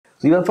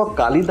So even for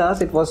Kalidaas,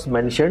 it was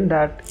mentioned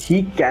that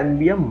he can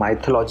be a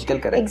mythological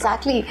character.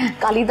 Exactly.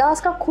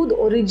 Kalidaas का खुद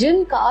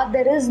origin का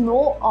there is no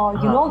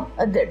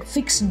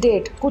fixed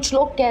date. कुछ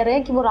लोग कह रहे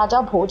हैं कि वो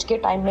राजा भोज के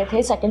टाइम में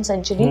थे 2nd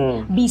century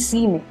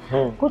BC में.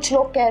 कुछ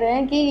लोग कह रहे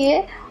हैं कि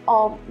ये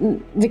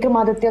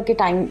विक्रमादित्य के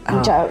टाइम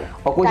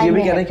और कुछ ये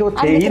भी कह रहे हैं कि वो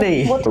थे ही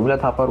नहीं.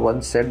 Urmila Thapar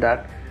once said that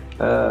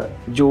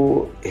जो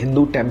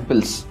हिंदू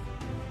टेम्पल्स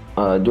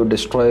जो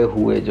डिस्ट्रॉय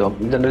हुए, जो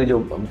जनरली जो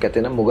हम कहते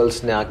हैं ना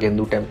मुगल्स ने आके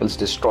हिंदू टेम्पल्स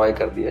डिस्ट्रॉय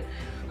कर दिए,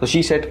 तो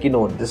शी सेड कि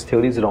no this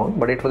theory is wrong,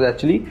 but it was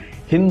actually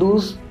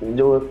Hindus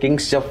जो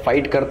किंग्स जब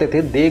फाइट करते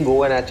थे दे go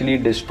and actually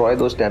destroy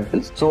those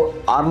temples. So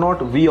are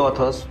not we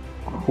authors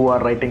who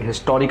are writing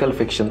historical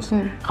fictions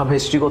हम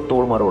history को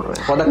तोड़ मरोड़ रहे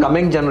हैं for the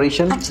coming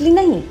generation? Actually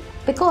नहीं,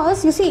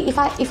 because you see if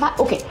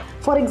I okay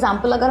for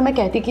example अगर मैं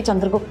कहती कि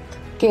चंद्रगुप्त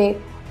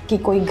की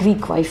कोई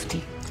ग्रीक वाइफ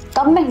थी,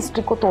 तब मैं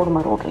हिस्ट्री को तोड़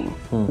मरोड़ रही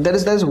हूँ. There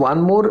is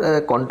one more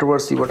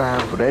controversy what I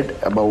have read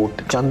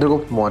about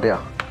Chandragupta Maurya,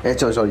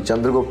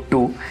 Chandragupta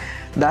II,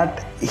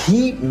 that he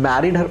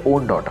married her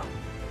own daughter.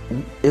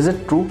 Is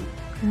it true?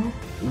 No.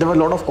 There were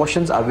a lot of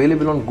questions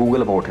available on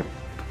Google about him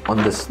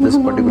on this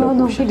particular question.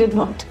 No, he did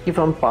not.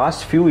 From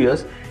past few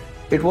years,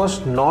 it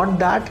was not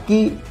that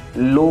कि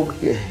लोग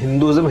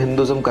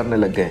Hinduism करने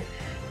लग गए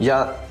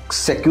या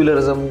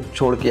secularism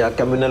छोड़ के या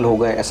communal हो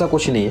गए, ऐसा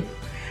कुछ नहीं है.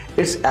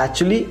 इट्स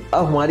एक्चुअली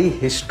अब हमारी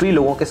हिस्ट्री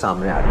लोगों के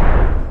सामने आ रही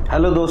है.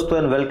 हेलो दोस्तों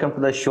and welcome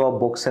to the show off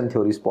books and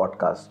theories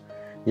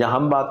podcast. यहाँ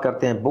हम बात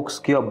करते हैं बुक्स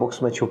की और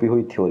बुक्स में छुपी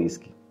हुई थ्योरीज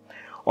की.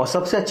 और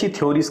सबसे अच्छी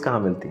थ्योरीज कहाँ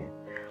मिलती हैं?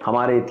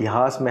 हमारे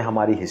इतिहास में,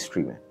 हमारी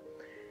हिस्ट्री में.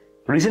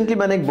 रिसेंटली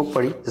मैंने एक बुक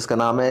पढ़ी जिसका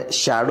नाम है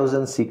shadows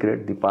and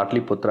secret the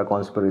Pataliputra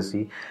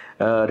conspiracy,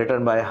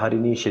 written by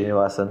Harini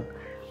Srinivasan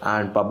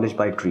and publish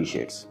by tree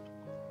shades.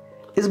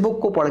 इस बुक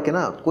को पढ़ के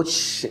ना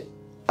कुछ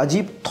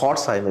अजीब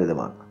थॉट्स आए मेरे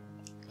दिमाग में.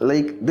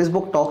 Like this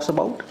book talks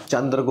about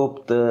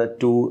Chandragupta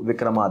to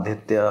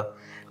Vikramaditya,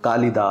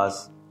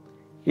 Kalidas,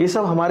 ये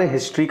सब हमारे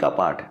हिस्ट्री का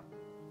पार्ट है.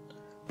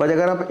 पर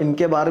अगर आप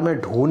इनके बारे में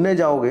ढूंढने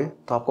जाओगे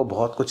तो आपको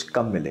बहुत कुछ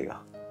कम मिलेगा.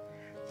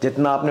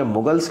 जितना आपने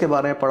मुगल्स के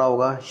बारे में पढ़ा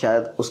होगा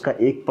शायद उसका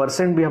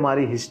 1% भी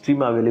हमारी हिस्ट्री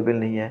में अवेलेबल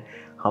नहीं है,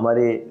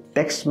 हमारे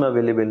टेक्स्ट में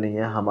अवेलेबल नहीं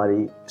है,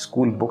 हमारी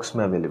स्कूल बुक्स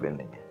में अवेलेबल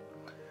नहीं है.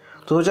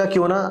 तो सोचा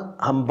क्यों ना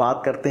हम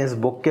बात करते हैं इस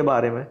बुक के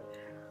बारे में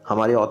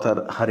हमारे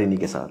ऑथर हरिनी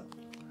के साथ.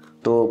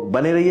 तो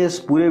बने रहिए इस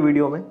पूरे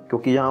वीडियो में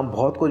क्योंकि यहाँ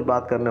बहुत कुछ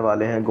बात करने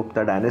वाले हैं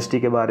गुप्ता डायनेस्टी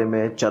के बारे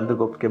में,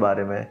 चंद्रगुप्त के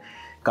बारे में,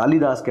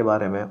 कालिदास के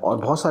बारे में, और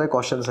बहुत सारे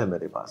क्वेश्चंस हैं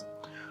मेरे पास.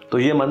 तो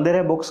ये मंदिर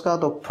है बुक्स का,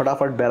 तो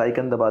फटाफट बेल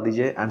आइकन दबा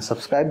दीजिए एंड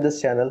सब्सक्राइब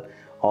दिस चैनल.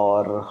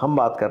 और हम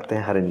बात करते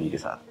हैं हरिनी जी के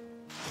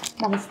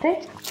साथ. नमस्ते.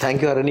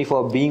 Thank you Harini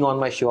for being on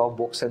my show off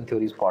books and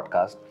theories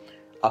podcast.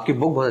 आपकी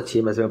बुक बहुत अच्छी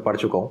है, मैं पढ़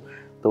चुका हूँ.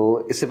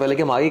 तो इससे पहले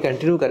कि हम आगे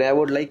कंटिन्यू करें, I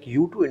would like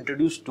you to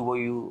introduce to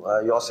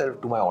yourself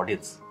to my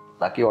audience,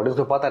 ताकि ऑडियंस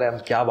को पता रहे हम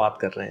क्या बात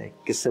कर रहे हैं,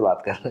 किससे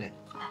बात कर रहे हैं.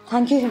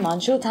 Thank you,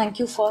 Himanshu. Thank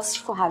you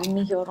first for having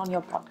me here on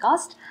your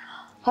podcast.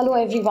 Hello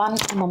everyone,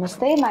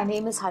 namaste. My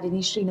name is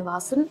Harini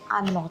Srinivasan.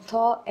 I'm an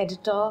author,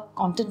 editor,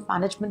 content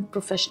management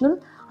professional,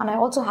 and I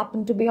also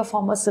happen to be a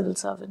former civil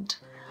servant.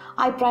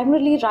 I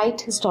primarily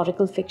write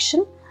historical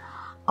fiction.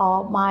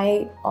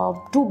 My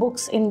 2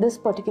 books in this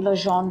particular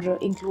genre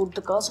include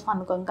The Curse of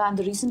Anuganga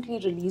and the recently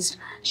released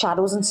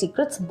Shadows and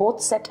Secrets,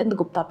 both set in the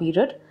Gupta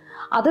period.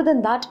 Other than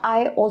that, I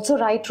also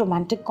write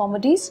romantic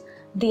comedies.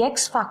 The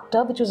X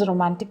Factor, which was a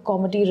romantic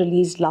comedy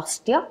released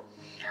last year.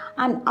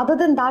 And other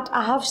than that,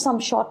 I have some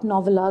short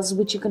novellas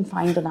which you can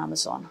find on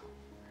Amazon.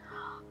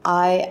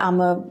 I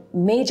am a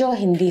major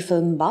Hindi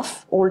film buff,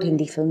 old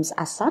Hindi films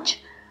as such.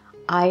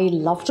 I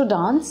love to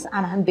dance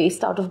and I'm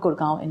based out of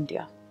Gurgaon,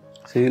 India.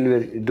 So you'll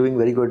be doing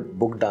very good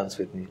book dance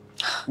with me.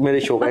 मेरे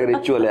show का एक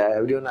ritual है,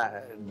 everyone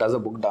does a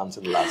book dance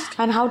in the last.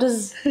 And how does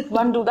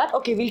one do that?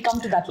 Okay, we'll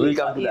come to that. We'll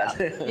come to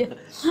that.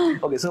 Yeah.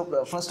 Okay, so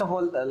first of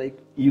all,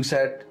 like you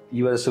said,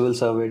 you were a civil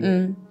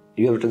servant.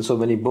 You have written so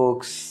many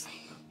books.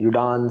 You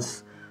dance.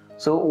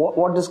 So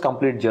what this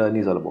complete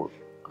journey is all about?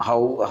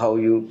 How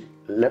you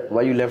left?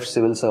 Why you left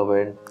civil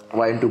servant?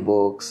 Why into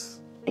books?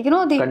 You know,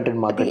 content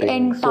marketing, the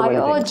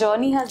entire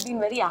journey has been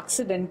very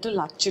accidental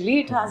actually.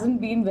 It hasn't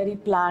been very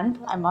planned,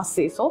 I must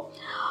say so.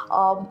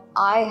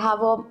 I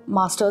have a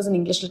master's in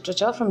English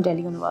literature from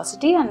Delhi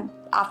University, and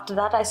after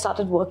that I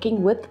started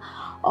working with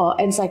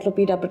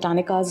Encyclopedia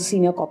Britannica as a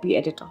senior copy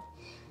editor.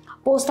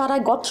 Post that I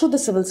got through the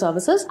civil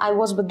services. I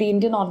was with the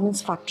Indian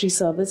Ordnance Factory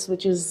Service,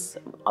 which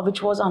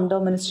was under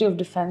Ministry of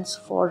Defence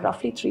for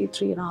roughly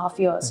 3.5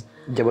 years.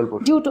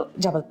 Jabalpur. Due to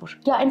Jabalpur.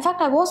 Yeah, in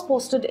fact, I was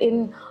posted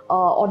in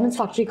Ordnance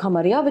Factory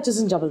Khamaria, which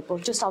is in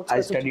Jabalpur, just outside.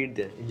 I studied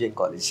there, Engineering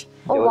College.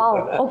 Oh wow,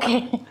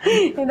 okay.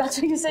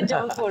 That's why you said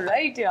Jabalpur,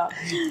 right? Yeah.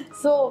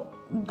 So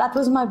that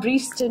was my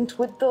brief stint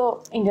with the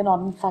Indian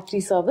Ornament Factory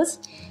Service.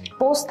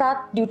 Post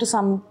that, due to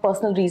some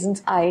personal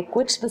reasons, I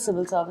quit the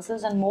civil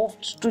services and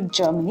moved to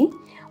Germany,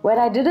 where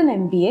I did an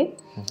MBA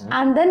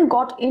and then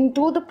got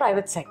into the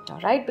private sector,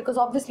 right? Because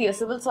obviously a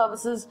civil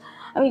services,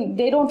 I mean,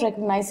 they don't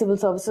recognize civil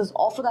services,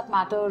 or for that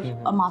matter,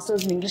 a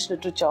master's in English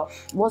literature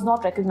was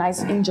not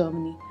recognized in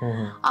Germany.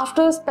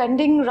 After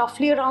spending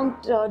roughly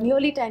around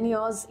nearly 10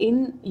 years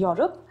in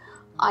Europe,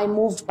 I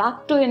moved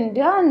back to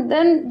India and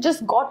then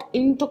just got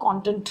into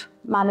content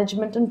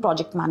management and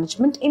project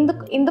management in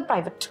the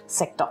private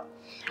sector.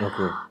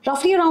 Okay.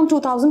 Roughly around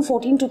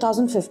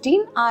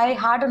 2014-2015, I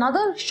had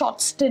another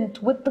short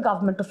stint with the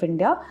Government of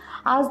India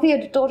as the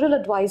editorial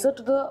advisor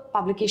to the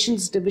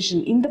Publications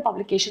Division, in the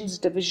Publications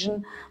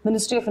Division,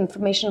 Ministry of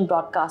Information and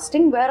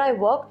Broadcasting, where I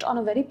worked on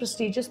a very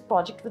prestigious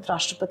project with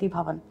Rashtrapati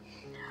Bhavan.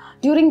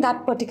 During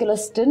that particular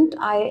stint,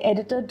 I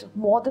edited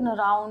more than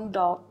around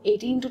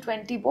 18 to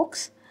 20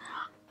 books.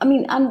 I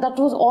mean, and that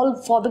was all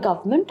for the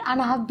government,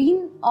 and I have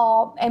been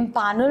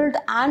empaneled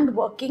and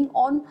working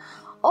on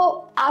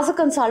as a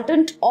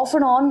consultant off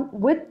and on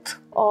with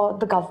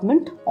the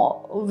government,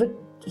 with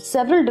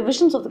several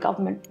divisions of the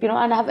government, and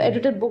I have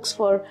edited books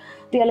for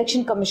the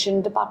Election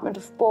Commission, Department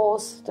of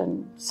Post,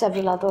 and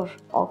several other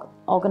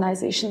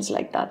organizations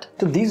like that.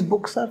 So these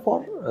books are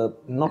for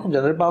not for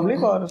general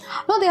public, or?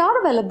 No, they are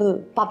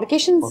available.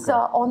 Publications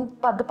on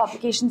the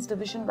Publications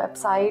Division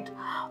website,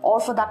 or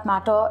for that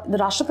matter, the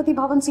Rashtrapati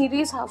Bhavan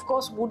series. Of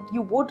course,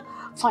 you would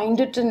find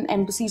it in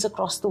embassies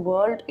across the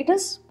world. It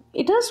is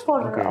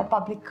for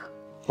public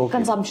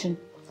consumption.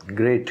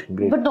 Great.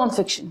 But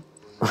non-fiction.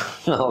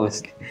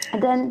 Obviously.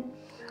 And then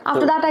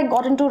after that, I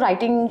got into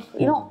writing.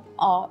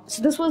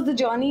 So this was the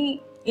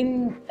journey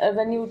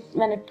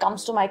when it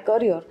comes to my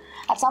career.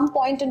 At some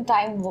point in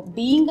time,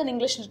 being an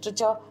English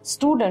literature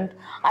student,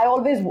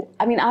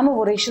 I'm a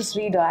voracious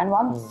reader, and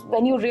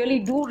when you really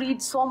do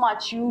read so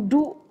much, you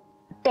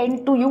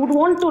would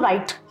want to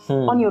write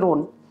on your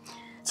own.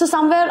 So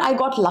somewhere I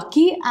got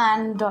lucky,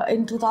 and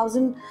in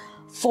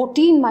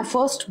 2015, my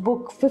first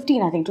book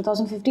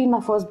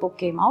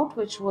came out,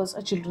 which was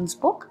a children's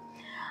book.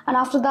 And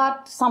after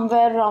that,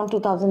 somewhere around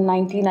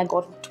 2019, I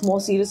got more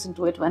serious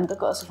into it when The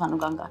Curse of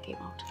Anuganga came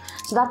out.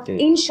 So that,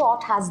 in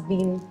short, has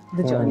been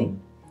the journey.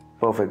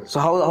 Perfect. So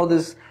how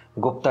this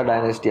Gupta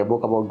Dynasty, a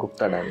book about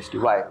Gupta Dynasty?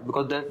 Why?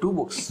 Because there are 2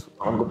 books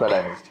on Gupta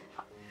Dynasty.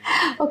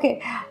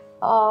 Okay.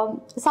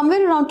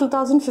 Somewhere around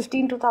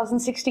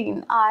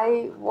 2015-2016,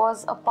 I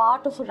was a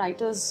part of a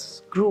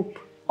writers group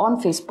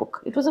on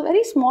Facebook. It was a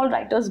very small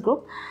writers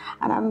group,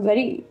 and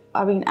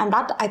and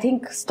that, I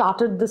think,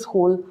 started this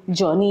whole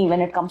journey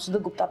when it comes to the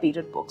Gupta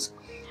period books.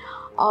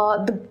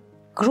 The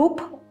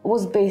group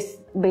was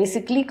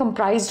basically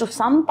comprised of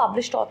some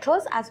published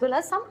authors as well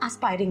as some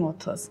aspiring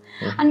authors.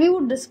 And we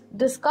would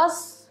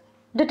discuss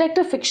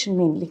detective fiction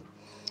mainly,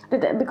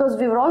 because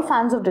we were all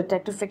fans of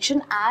detective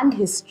fiction and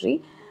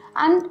history.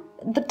 And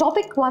the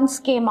topic once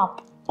came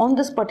up on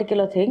this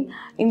particular thing,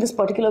 in this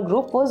particular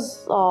group,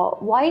 was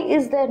why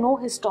is there no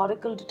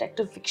historical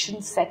detective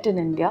fiction set in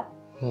India,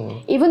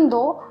 even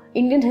though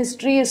Indian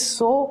history is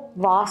so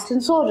vast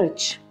and so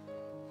rich.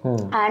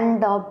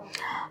 And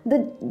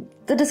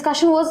the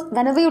discussion was,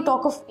 whenever you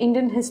talk of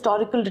Indian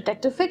historical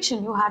detective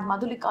fiction, you had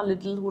Madhulika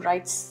Little, who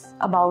writes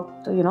about,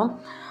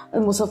 her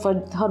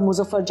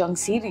Muzaffar Jung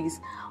series,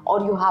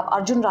 or you have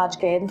Arjun Raj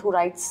Gayant, who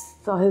writes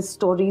his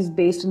stories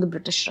based in the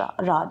British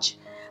Raj.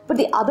 But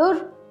the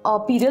other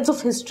periods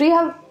of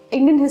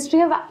Indian history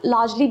have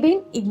largely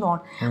been ignored.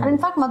 And in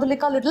fact,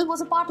 Madhulika Little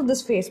was a part of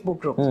this Facebook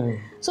group.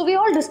 So we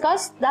all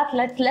discussed that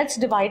let's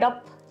divide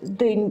up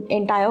the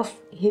entire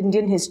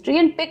Indian history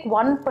and pick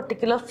one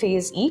particular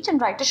phase each and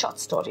write a short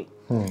story.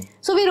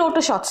 So we wrote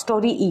a short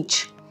story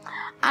each.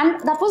 And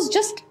that was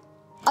just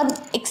an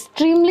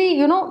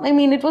extremely,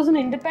 it was an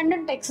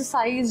independent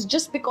exercise,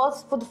 just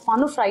because for the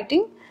fun of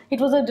writing, it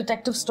was a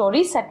detective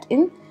story set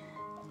in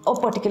a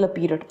particular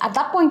period. At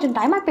that point in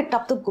time, I picked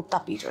up the Gupta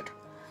period.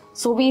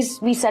 So we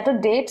set a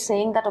date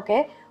saying that,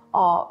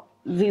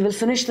 we will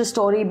finish the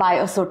story by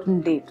a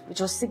certain date, which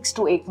was 6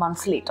 to 8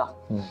 months later.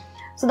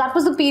 So that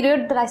was the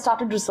period that I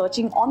started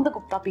researching on the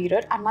Gupta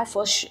period,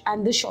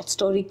 and this short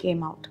story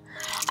came out.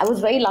 I was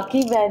very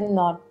lucky when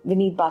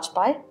Vineet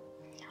Bajpai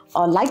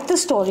liked the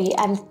story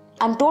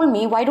and told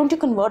me, why don't you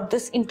convert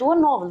this into a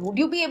novel? Would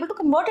you be able to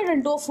convert it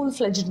into a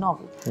full-fledged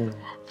novel?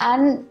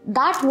 And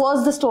that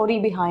was the story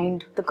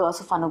behind The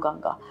Curse of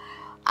Anuganga.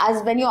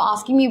 As when you're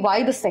asking me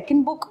why the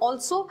second book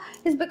also,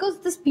 is because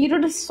this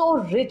period is so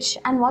rich,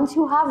 and once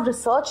you have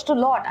researched a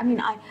lot,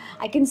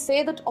 I can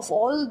say that of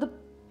all the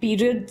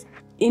periods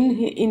in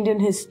Indian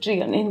history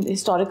and in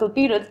historical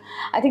periods,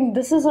 I think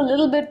this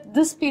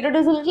period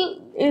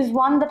is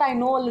one that I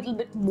know a little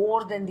bit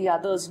more than the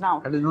others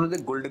now. And it was the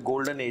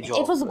golden age.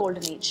 It was the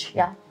golden age,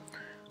 yeah.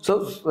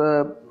 So,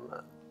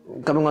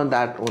 coming on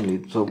that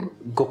only, so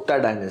Gupta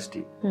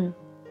Dynasty,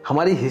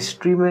 Hamari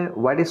history mein,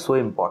 why it is so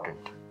important?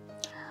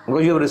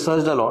 Because you have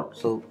researched a lot,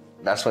 so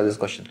that's why this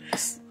question.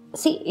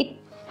 See,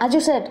 as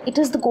you said, it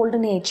is the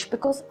golden age,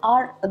 because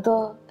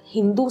the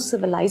Hindu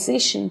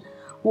civilization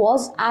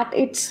was at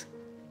its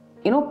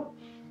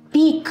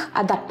peak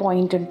at that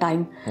point in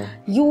time.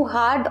 You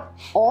had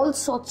all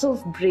sorts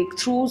of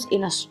breakthroughs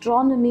in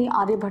astronomy.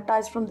 Aryabhatta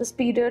is from this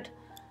period.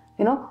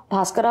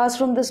 Bhaskara is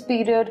from this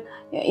period.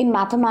 In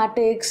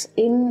mathematics,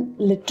 in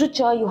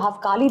literature, you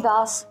have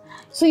Kalidaas.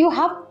 So you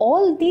have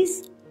all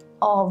these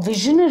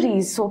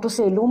visionaries, so to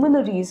say,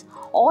 luminaries,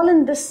 all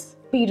in this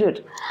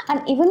period.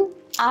 And even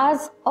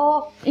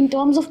in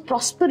terms of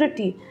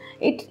prosperity,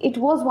 it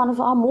was one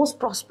of our most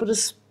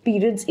prosperous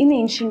periods in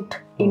ancient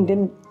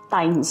Indian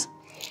times.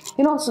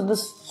 So the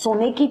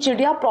Sone Ki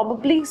Chidiya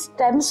probably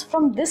stems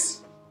from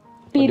this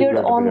period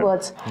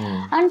onwards.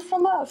 And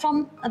from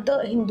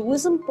the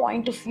Hinduism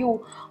point of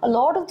view, a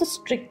lot of the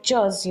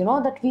strictures,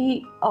 that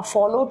we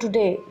follow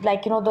today,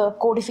 like, the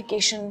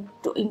codification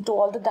into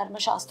all the Dharma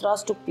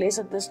Shastras took place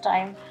at this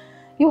time.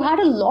 You had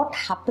a lot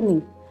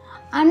happening.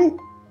 And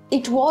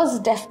it was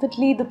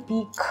definitely the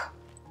peak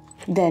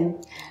then.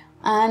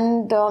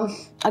 And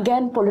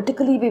again,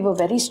 politically, we were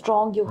very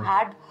strong. You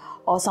had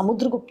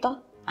Samudragupta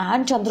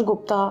and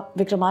Chandragupta,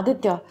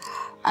 Vikramaditya,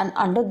 and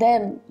under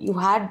them you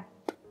had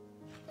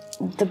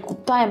the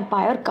Gupta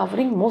Empire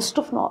covering most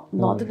of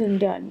northern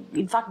India,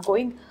 in fact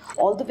going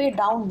all the way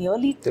down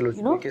nearly till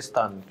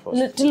Uzbekistan.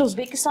 Till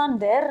Uzbekistan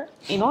there,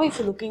 if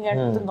you're looking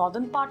at the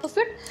northern part of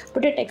it,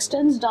 but it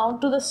extends down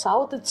to the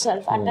south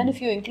itself. And then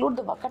if you include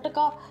the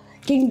Vakataka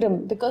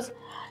kingdom, because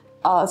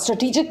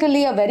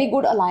strategically a very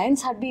good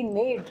alliance had been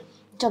made.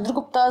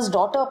 Chandragupta's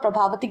daughter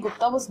Prabhavati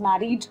Gupta was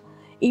married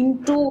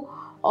into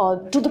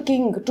to the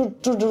king, to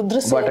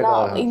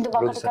Rudrasena in the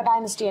Vakataka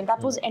dynasty, and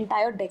that was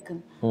entire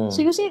Deccan.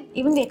 So you see,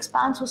 even the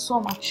expanse was so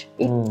much.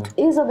 It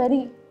is a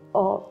very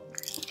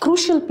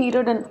crucial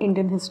period in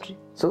Indian history.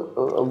 So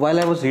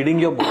while I was reading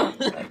your book,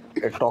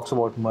 it talks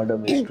about murder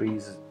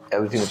mysteries,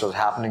 everything which was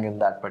happening in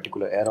that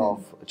particular era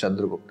of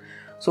Chandragupta.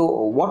 So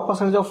what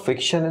percentage of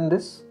fiction in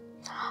this?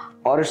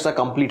 Or it's a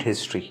complete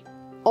history?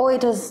 Oh,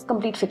 it is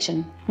complete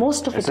fiction.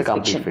 Most of it is fiction.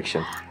 It's a complete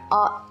fiction.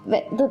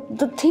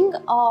 The thing,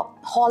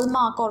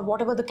 hallmark or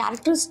whatever, the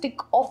characteristic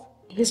of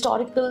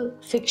historical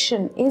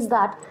fiction is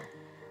that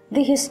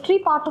the history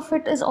part of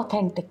it is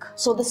authentic.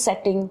 So the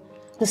setting,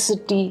 the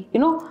city,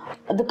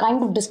 the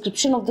kind of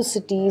description of the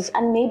cities,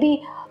 and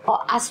maybe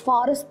as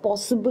far as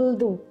possible,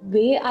 the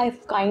way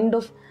I've kind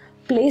of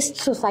placed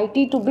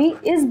society to be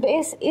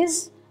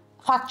is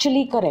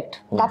factually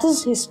correct. That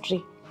is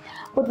history.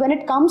 But when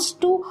it comes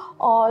to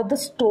the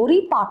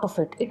story part of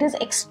it, it is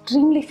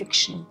extremely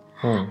fictional.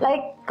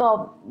 Like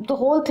the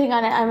whole thing,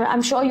 and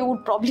I'm sure you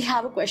would probably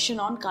have a question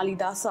on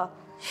Kalidaasa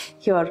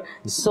here.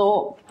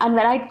 So, and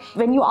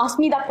when you ask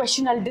me that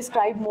question, I'll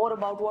describe more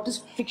about what is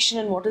fiction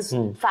and what is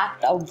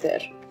fact out there.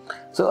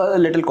 So a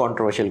little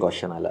controversial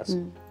question I'll ask.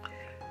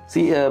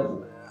 See,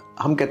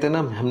 हम कहते हैं ना,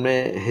 हमने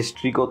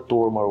history को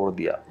तोड़ मरोड़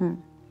दिया.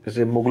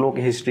 जैसे मुगलों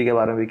की हिस्ट्री के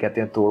बारे में भी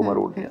कहते हैं तोड़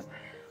मरोड़ दिया.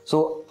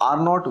 So are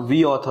not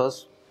we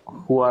authors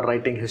who are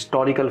writing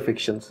historical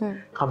fictions,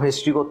 हम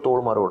हिस्ट्री को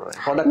तोड़ मरोड़ रहे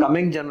हैं for the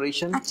coming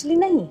generation? Actually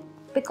नहीं,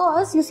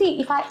 because you see,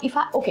 if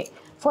I okay,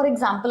 for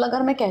example,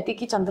 अगर मैं कहती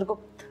कि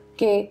चंद्रगुप्त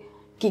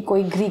की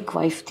कोई ग्रीक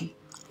वाइफ थी,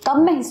 तब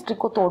मैं हिस्ट्री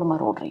को तोड़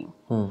मरोड़ रही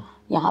हूँ.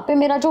 यहाँ पे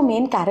मेरा जो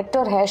मेन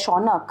कैरेक्टर है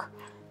Shaunak,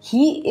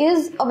 he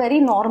is a very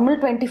normal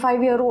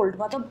 25-year-old.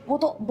 मतलब वो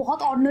तो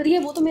बहुत ऑर्डिनरी है,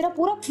 वो तो मेरा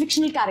पूरा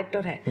फिक्शनल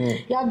कैरेक्टर है.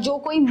 या जो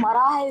कोई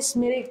मरा है इस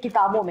मेरे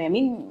किताबों में, I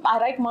mean I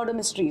write murder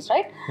mysteries,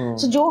 right?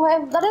 So जो है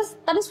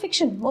that is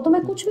fiction. वो तो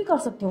मैं कुछ भी कर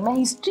सकती हूँ. मैं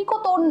हिस्ट्री को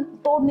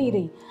तोड़ नहीं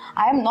रही.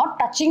 I am not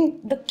touching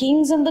the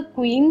kings and the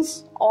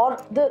queens or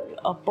the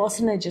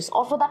personages,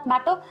 or for that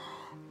matter,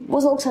 वो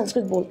लोग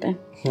संस्कृत बोलते हैं.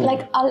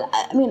 Like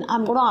I mean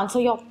I'm going to answer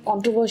your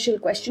controversial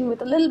question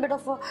with a little bit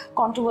of a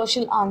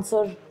controversial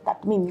answer.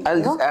 That means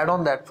I'll just add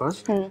on that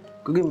first.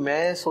 क्योंकि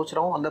मैं सोच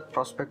रहा हूँ on the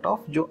prospect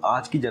of जो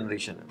आज की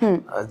जनरेशन है,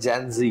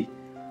 Gen Z,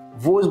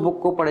 वो इस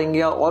बुक को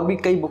पढ़ेंगे, और भी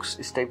कई बुक्स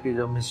इस टाइप की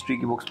जो हम हिस्ट्री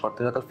की बुक्स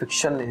पढ़ते हैं,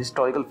 फिक्शन,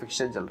 हिस्टोरिकल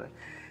फिक्शन चल रहे हैं.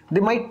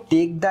 They might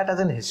take that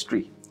as an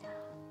history.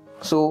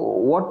 So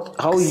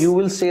how you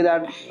will say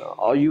that,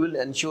 or you will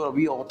ensure,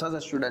 we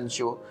authors should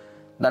ensure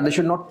that they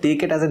should not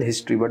take it as an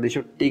history, but they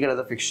should take it as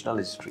a fictional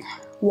history.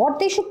 What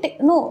they should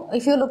take, no,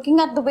 if you're looking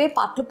at the way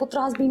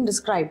Patliputra has been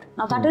described,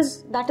 now that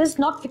is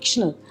not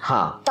fictional.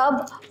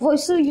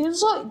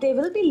 So they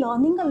will be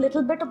learning a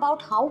little bit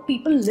about how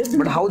people lived.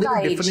 But how they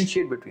will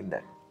differentiate between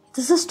that?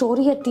 This is a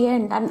story at the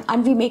end,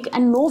 and we make,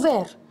 and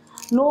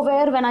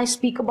nowhere when I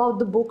speak about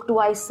the book do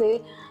I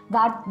say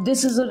that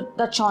this is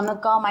that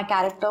Chanaka, my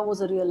character,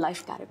 was a real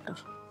life character,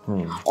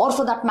 or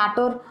for that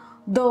matter,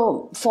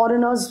 the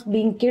foreigners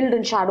being killed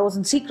in shadows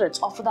and secrets,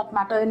 or for that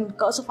matter in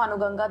Curse of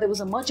Anuganga there was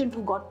a merchant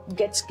who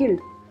gets killed.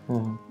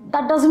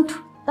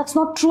 That's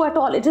not true at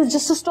all. It is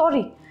just a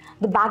story.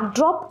 The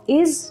backdrop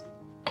is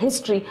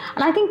history,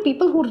 and I think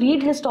people who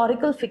read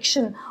historical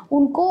fiction,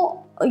 unko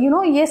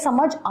ये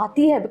समझ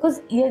आती है,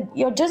 because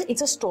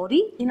it's a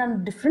story in a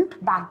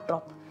different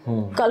backdrop.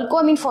 कल को,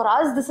 I mean, for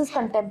us this is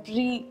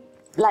contemporary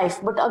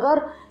life, but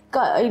अगर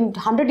in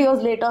 100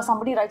 years later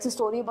somebody writes a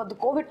story about the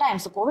COVID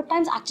times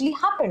actually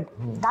happened.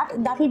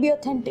 That will be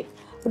authentic.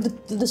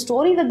 but the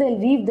story that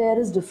they'll weave there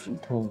is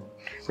different.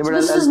 So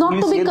this is not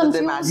to be confused. The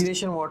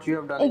imagination what you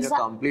have done is a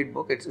complete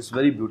book. It's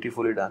very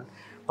beautifully done.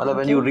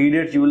 When you read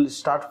it, you will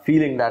start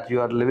feeling that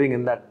you are living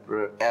in that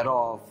era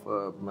of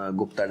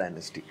Gupta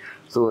Dynasty.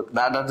 So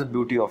that's the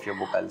beauty of your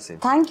book, I'll say.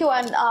 Thank you,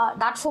 and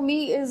that for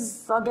me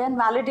is again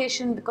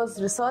validation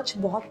because research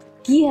बहुत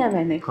की है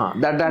मैंने.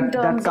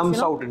 That comes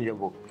out in your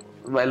book.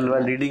 While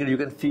reading it, you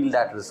can feel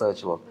that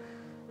research work.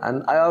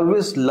 And I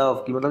always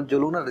love कि मतलब जो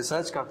लोग ना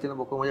research करते हैं ना,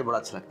 book में मुझे बड़ा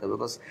अच्छा लगता है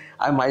because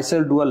I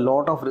myself do a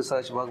lot of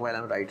research work while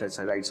I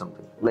write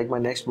something. Like my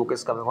next book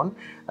is coming on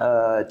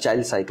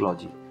child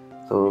psychology.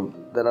 So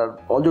there are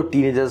all the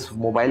teenagers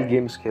mobile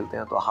games खेलते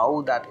हैं, तो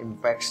how that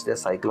impacts their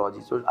psychology.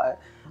 So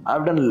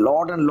I've done a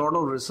lot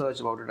of research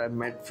about it. I've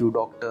met few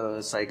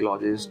doctors,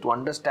 psychologists to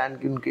understand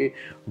कि उनके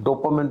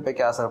dopamine पे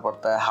क्या असर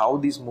पड़ता है, how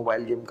these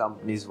mobile game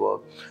companies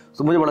work.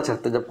 So मुझे बड़ा अच्छा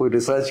लगता है जब कोई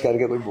research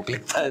करके कोई book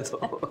लिखता है तो.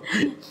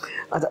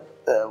 अच्छा,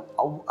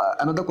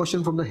 another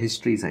question from the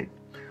history side.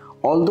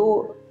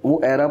 Although वो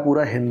era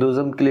पूरा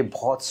Hinduism के लिए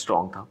बहुत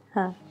strong था.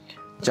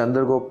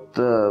 चंद्रगुप्त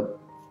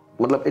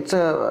मतलब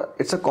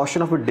it's a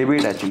question of a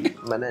debate actually.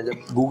 मैंने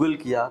जब Google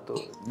किया तो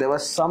there were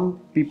some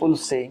people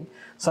saying,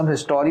 some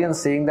historians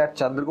saying that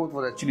Chandragupta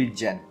was actually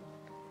Jain.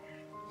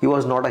 He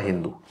was not a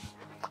Hindu,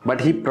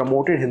 but he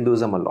promoted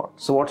Hinduism a lot.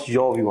 So what's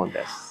your view on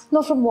this?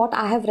 No, from what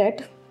I have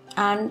read,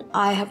 and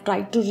I have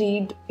tried to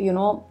read,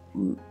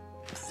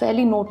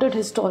 fairly noted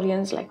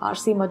historians like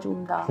R.C.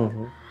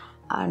 Majumdar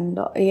and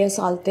A.S.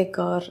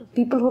 Altekar,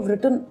 people who have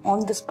written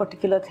on this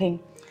particular thing.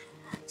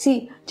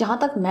 See, जहाँ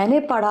तक मैंने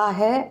पढ़ा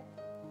है,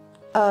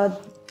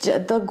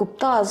 the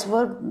Guptas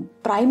were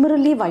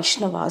primarily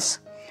Vaishnavas.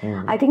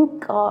 I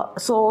think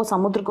so.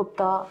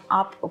 Samudragupta,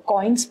 आप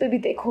coins पे भी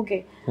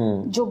देखोगे,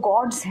 जो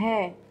gods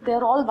हैं, they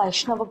are all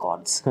Vaishnava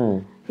gods.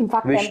 In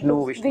fact,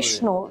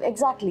 Vishnu,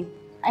 exactly.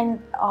 And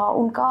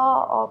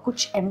उनका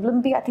कुछ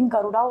emblem भी I think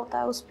गरुड़ा होता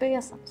है उस पे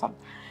या some,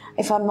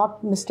 if I'm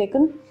not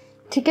mistaken.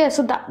 ठीक है,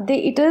 so that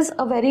it is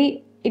a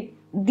very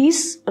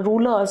these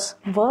rulers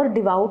were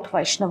devout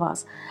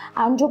Vaishnavas.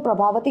 And जो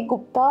प्रभावती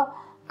गुप्ता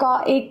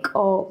का एक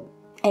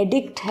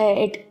edict है,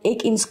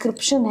 एक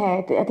inscription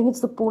है, I think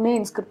it's the Pune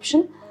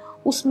inscription,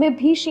 उसमें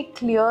भी she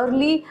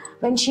clearly,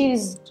 when she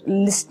is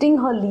listing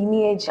her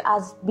lineage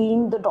as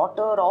being the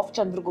daughter of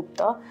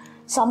Chandragupta,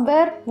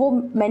 somewhere वो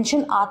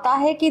mention आता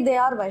है कि they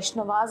are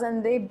Vaishnavas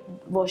and they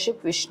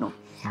worship Vishnu.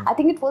 I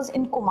think it was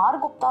in Kumar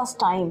Gupta's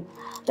time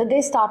that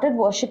they started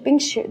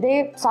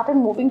they started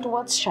moving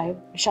towards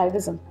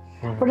Shaivism.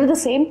 But at the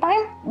same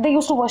time, they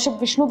used to worship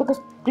Vishnu because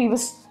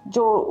previous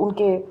जो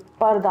उनके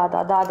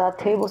परदादा दादा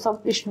थे वो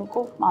सब विष्णु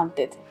को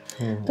मानते थे.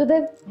 So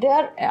they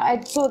are I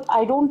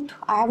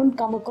haven't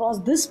come across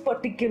this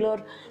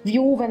particular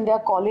view when they are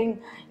calling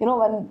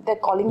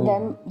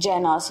them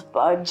Jains.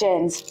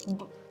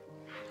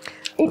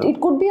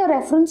 It could be a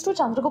reference to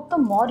Chandragupta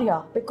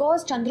Maurya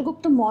because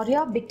Chandragupta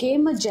Maurya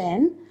became a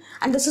Jain,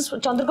 and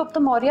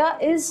Chandragupta Maurya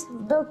is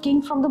the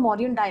king from the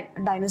Mauryan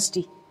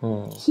dynasty.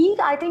 He,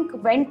 I think,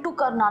 went to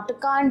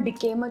Karnataka and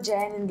became a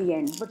Jain in the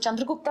end. But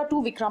Chandragupta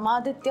to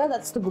Vikramaditya,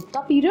 that's the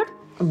Gupta period.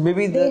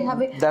 Maybe that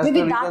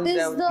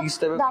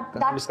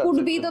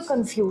could be the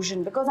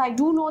confusion because I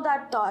do know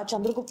that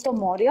Chandragupta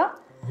Maurya,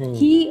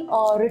 he he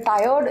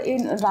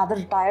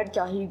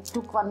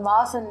took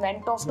Vanvas and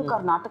went off to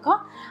Karnataka,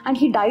 and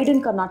he died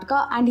in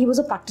Karnataka, and he was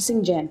a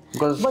practicing Jain.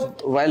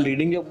 But while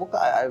reading your book,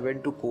 I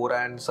went to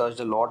Quora and searched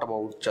a lot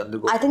about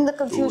Chandragupta. I think the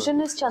confusion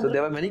is So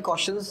there were many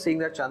questions saying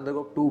that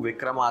Chandragupta to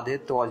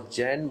Vikramaditya was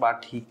Jain,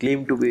 but he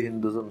claimed to be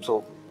Hinduism.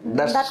 So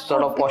that's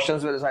sort of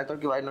questions where I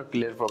thought, why not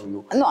clear from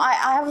you? No,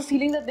 I have a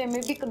feeling that they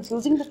may be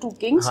confusing the two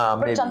kings. But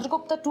maybe.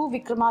 Chandragupta to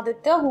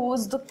Vikramaditya, who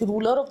was the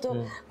ruler of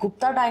the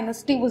Gupta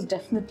dynasty, was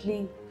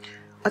definitely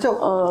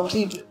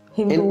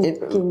Hindu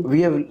king.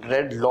 We have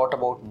read lot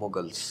about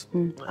Mughals.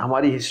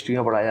 हमारी history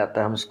में पढ़ाया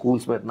जाता है, हम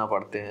schools में इतना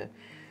पढ़ते हैं.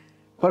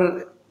 पर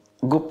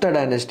गुप्ता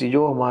डायनेस्टी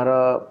जो हमारा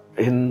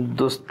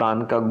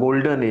हिंदुस्तान का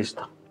गोल्डन एज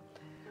था,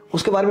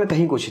 उसके बारे में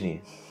कहीं कुछ नहीं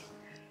है.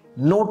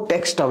 No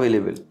text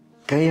available.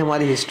 कहीं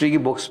हमारी हिस्ट्री की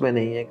बुक्स में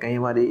नहीं है, कहीं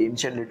हमारी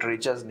एंशिएंट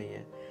लिटरेचर्स नहीं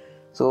है.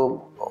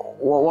 So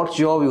what's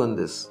your view on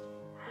this?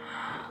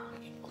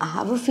 I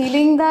have a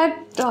feeling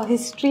that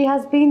history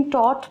has been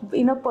taught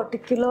with a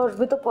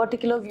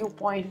particular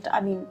viewpoint. I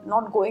mean,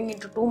 not going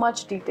into too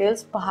much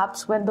details,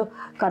 perhaps when the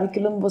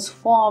curriculum was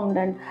formed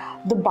and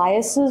the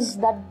biases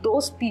that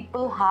those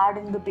people had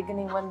in the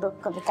beginning when the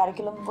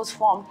curriculum was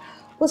formed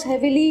was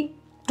heavily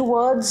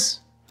towards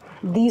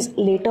these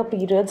later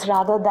periods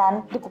rather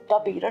than the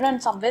Gupta period,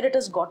 and somewhere it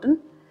has gotten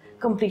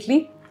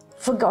completely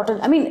forgotten.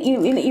 I mean,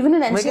 even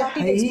in NCERT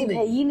textbook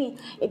है ही नहीं.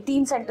 एक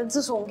 3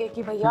 sentences होंगे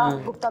कि भैया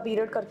Gupta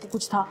period करके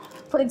कुछ था.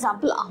 For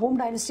example, Ahom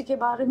dynasty के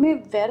बारे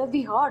में where have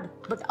we heard?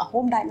 But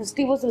Ahom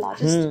dynasty was the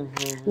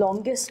largest,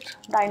 longest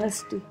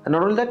dynasty. And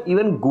not only that,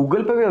 even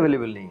Google पे भी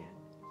available नहीं है.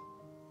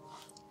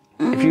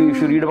 If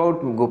you read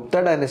about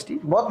Gupta dynasty,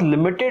 बहुत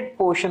limited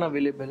portion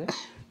available है.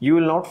 You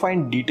will not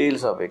find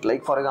details of it.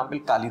 Like for example,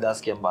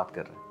 Kalidaas की हम बात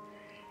कर रहे हैं.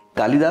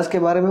 Kalidaas के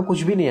बारे में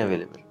कुछ भी नहीं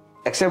available.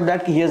 except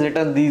that he has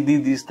written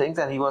these things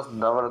and he was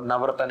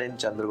Navratan in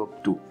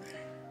Chandragupta too.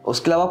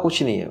 उसके अलावा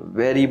कुछ नहीं है.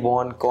 Where he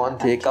born, कौन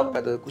थे, कब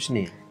पैदा, कुछ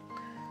नहीं है.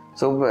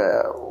 So,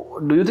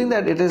 do you think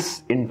that it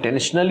is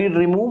intentionally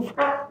removed?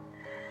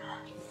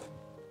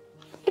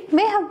 It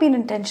may have been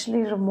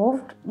intentionally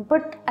removed,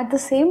 but at the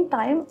same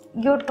time,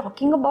 you're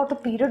talking about a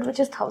period which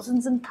is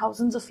thousands and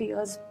thousands of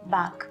years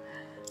back.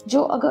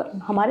 जो अगर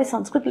हमारे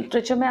Sanskrit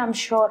literature में, I'm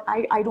sure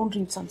I don't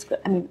read Sanskrit.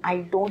 I mean, I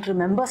don't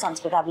remember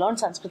Sanskrit. I've learned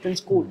Sanskrit in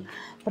school,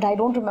 but I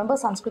don't remember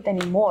Sanskrit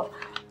anymore.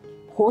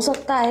 हो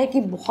सकता है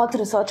कि बहुत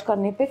research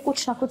करने पे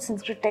कुछ ना कुछ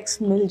संस्कृत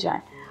टेक्स्ट मिल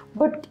जाए,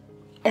 but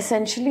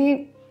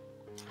essentially,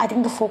 I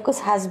think the focus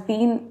has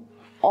been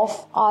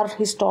of our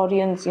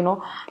historians. You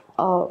know,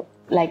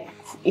 like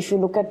if you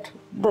look at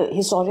the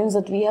historians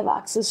that we have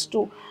access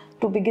to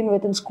begin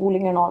with in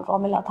schooling and all,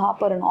 Romila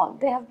Thapar and all,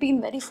 they have been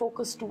very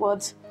focused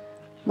towards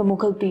the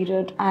Mughal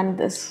period and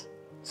this.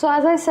 So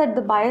as I said,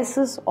 the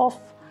biases of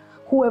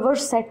whoever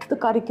set the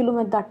curriculum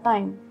at that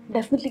time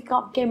definitely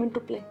came into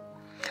play.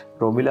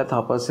 Romila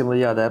Thapar से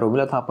मुझे याद आया,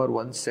 Romila Thapar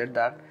once said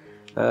that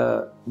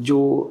जो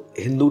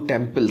Hindu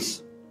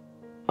temples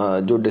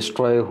जो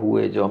destroy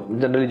हुए, जो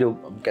generally जो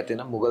कहते हैं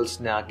ना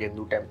मुगल्स ने आके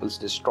हिंदू टेम्पल्स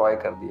डिस्ट्रॉय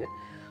कर दिए,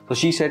 तो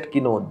शी सेड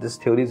कि no, this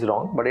theory is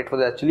wrong, but it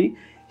was actually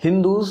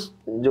Hindus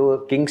जो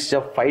किंग्स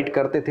जब फाइट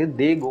करते थे,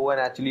 दे go and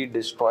actually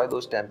destroy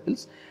those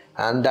temples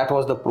and that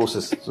was the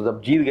process. So जब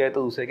जीत गए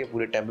तो दूसरे के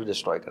पूरे टेम्पल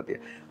डिस्ट्रॉय कर दिए.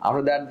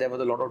 After that there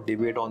was a lot of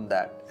debate on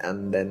that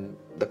and then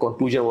the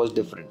conclusion was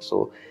different. So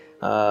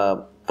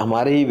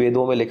हमारे ही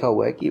वेदों में लिखा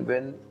हुआ है कि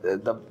when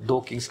the दो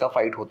किंग्स का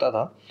फाइट होता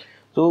था,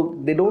 so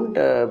they don't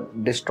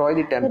destroy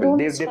the temple,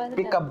 they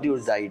pick up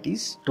those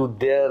deities to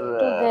their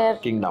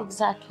kingdom.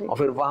 Exactly. और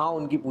फिर वहाँ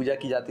उनकी पूजा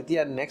की जाती थी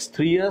and next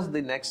 3 years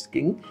the next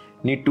king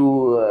need to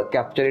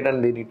capture it and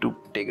they need to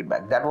take it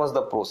back. That was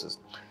the process.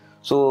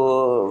 So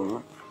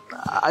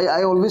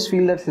I always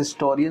feel that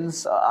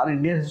historians, our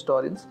Indian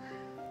historians,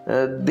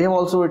 they have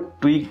also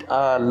tweaked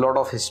a lot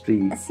of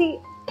history. See,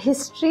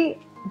 history,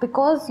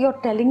 because you're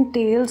telling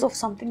tales of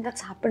something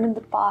that's happened in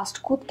the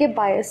past, खुद के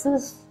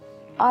biases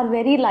are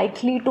very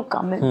likely to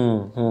come in.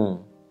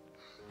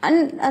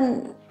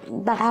 And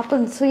that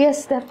happens. So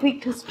yes, they've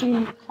tweaked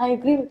history. I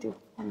agree with you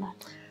on that.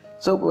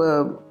 So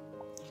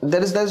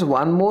there's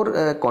one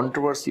more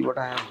controversy what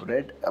I have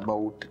read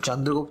about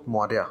Chandragupta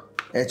Maurya.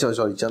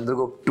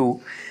 Chandragupta II.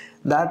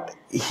 That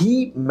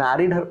he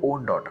married her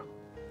own daughter.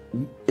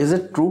 Is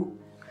it true?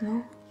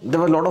 No. There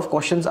were a lot of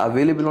questions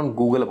available on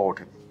Google about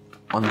him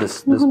on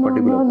this particular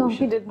question. No,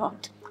 he did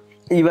not.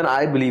 Even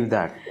I believe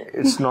that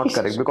it's not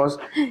correct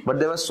but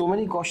there were so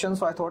many questions,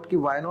 so I thought ki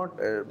why not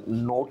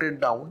note it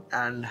down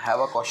and have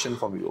a question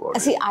from you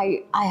about See,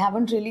 it. I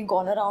haven't really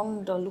gone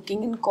around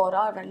looking in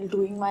Quora and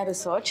doing my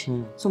research,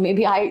 so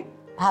maybe I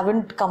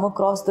haven't come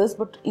across this,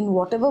 but in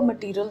whatever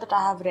material that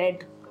I have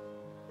read,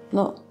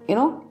 no, you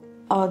know,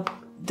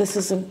 this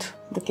isn't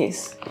the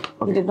case.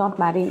 Okay. He did not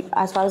marry,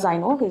 as far as I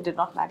know, he did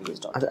not marry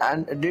his daughter.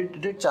 And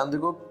did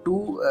Chandragupta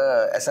II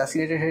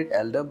assassinate his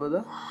elder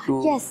brother?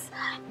 Yes,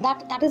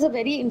 that is a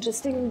very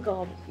interesting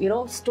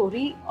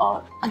story.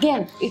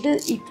 Again,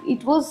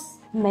 it was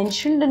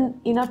mentioned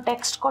in a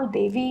text called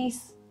Devi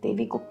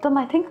Guptam,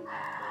 I think,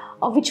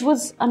 which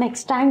was an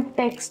extant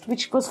text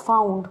which was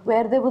found,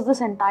 where there was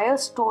this entire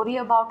story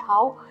about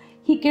how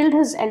he killed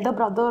his elder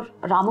brother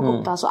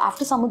Ramagupta. So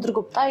after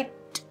Samudragupta,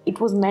 it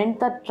was meant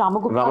that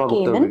Ramagupta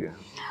came in.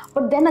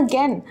 But then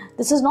again,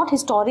 this is not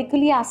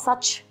historically as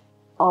such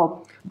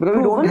because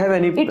we don't have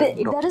any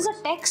there is a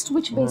text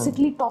which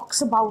basically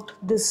talks about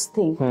this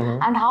thing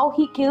and how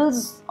he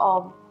kills.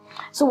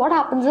 So what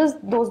happens is,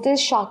 those days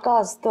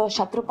Shakas, the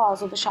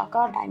Kshatrapas or the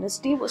Shaka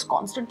dynasty, was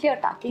constantly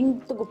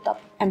attacking the Gupta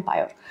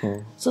Empire.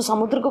 So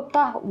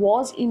Samudragupta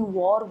was in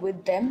war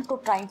with them to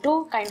try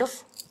to kind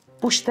of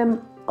push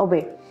them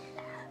away.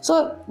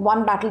 So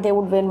one battle they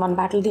would win, one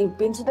battle they would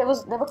win. So they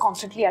were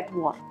constantly at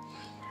war.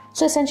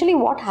 So essentially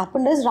what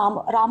happened is,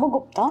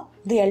 Ramagupta,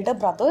 the elder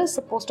brother, is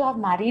supposed to have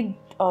married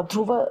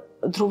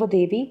Dhruva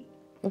Devi.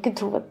 Okay,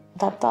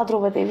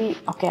 Dhruva Devi.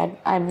 Okay,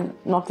 I'm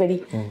not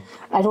very,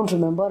 I don't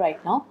remember right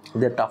now.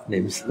 They're tough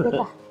names.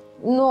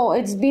 No,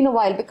 it's been a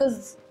while,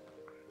 because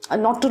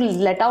not to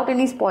let out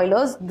any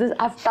spoilers,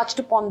 I've touched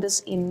upon this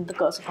in The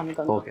Curse of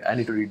Amaganga. Okay, I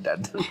need to read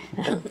that.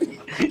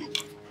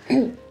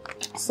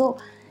 So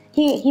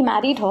he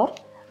married her,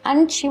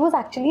 and she was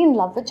actually in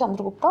love with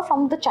Chandragupta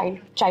from the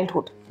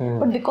childhood.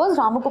 But because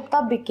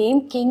Ramagupta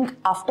became king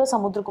after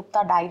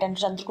Samudragupta died and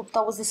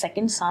Chandragupta was the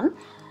second son,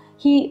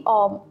 he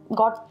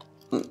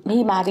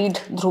married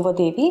Dhruva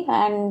Devi,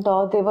 and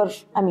they were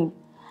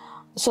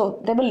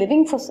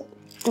living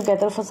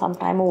together for some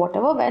time or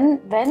whatever, when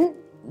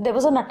there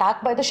was an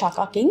attack by the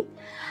Shaka king,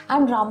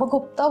 and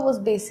Ramagupta was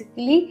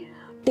basically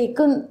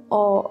taken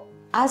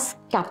as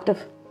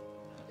captive.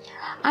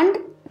 And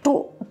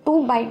to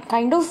by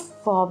kind of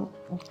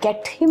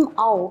get him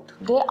out,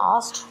 they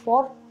asked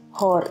for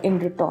her in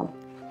return.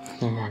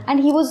 And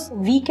he was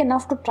weak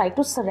enough to try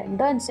to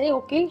surrender and say,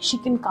 okay,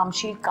 she'll come,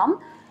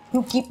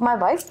 you keep my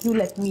wife, you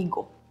let me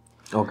go.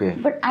 Okay.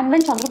 But and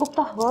when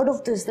Chandragupta heard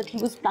of this, that he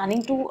was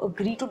planning to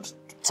agree to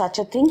such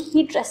a thing,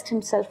 he dressed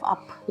himself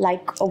up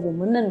like a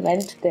woman and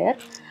went there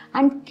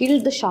and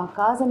killed the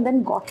Shakas and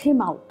then got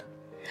him out.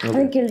 And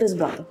then killed his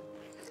brother.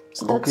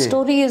 So that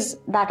story is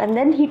that, and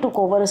then he took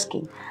over as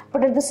king.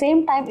 But at the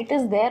same time, it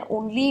is there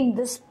only in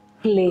this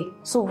play.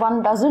 So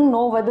one doesn't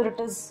know whether it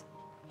is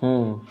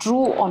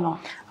true or not.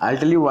 I'll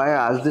tell you why I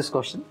asked this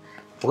question.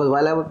 Because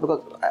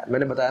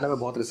मैंने बताया ना मैं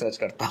बहुत research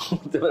करता हूँ.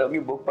 तो मैंने अपनी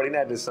बुक पढ़ी ना,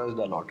 I researched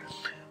a lot.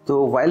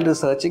 So while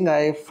researching,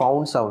 I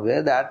found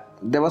somewhere that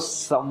there was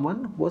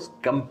someone who was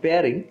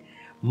comparing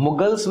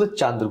Mughals with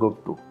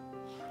Chandragupta.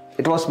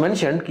 It was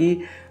mentioned कि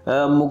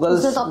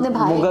मुगल्स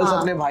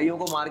अपने भाइयों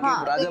को मार के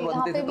राजा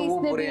बनते थे तो वो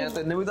बुरे हैं,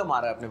 तो इन्होंने भी तो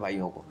मारा है अपने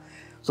भाइयों को.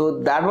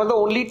 So that was the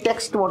only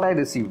text what I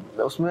received.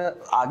 उसमें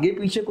आगे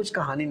पीछे कुछ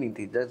कहानी नहीं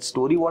थी. The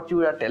story what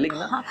you are telling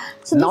ना,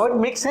 so now it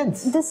makes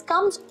sense. This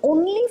comes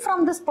only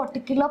from this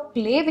particular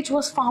play which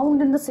was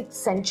found in the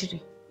 6th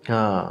century.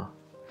 हाँ.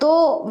 So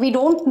we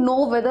don't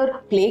know whether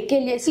play के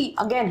लिए, see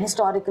again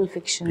historical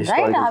fiction,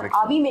 right?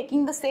 Are we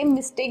making the same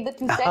mistake that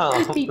you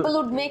said people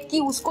would make कि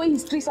उसको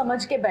history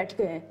समझ के बैठ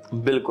गए हैं?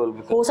 बिल्कुल.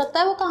 हो सकता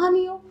है वो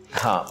कहानी हो.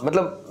 हाँ,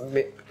 मतलब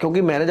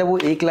क्योंकि मैंने जब वो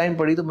एक लाइन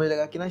पढ़ी तो मुझे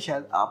लगा कि ना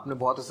शायद आपने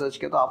बहुत रिसर्च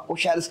किया तो आपको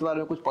शायद इसके बारे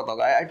में कुछ पता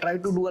होगा. I try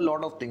to do a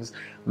lot of things.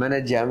 मैंने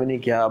जेमिनी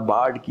किया,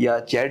 बार्ड किया,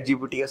 चैट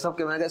जीपीटी किया, सब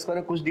के मैंने कहा इसके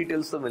बारे में कुछ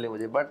डिटेल्स तो मिले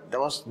मुझे, बट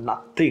देयर वाज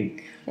नथिंग.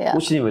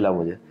 कुछ नहीं मिला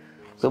मुझे.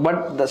 So but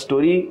the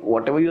story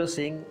whatever you are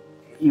saying,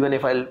 even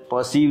if I'll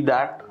perceive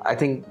that, I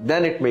think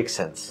then it makes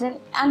sense.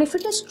 And if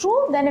it is true,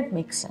 then it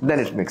makes sense.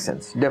 Then it makes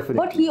sense, definitely.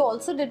 But he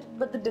also did,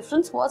 but the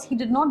difference was he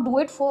did not do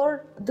it for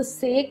the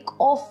sake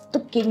of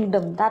the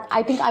kingdom. That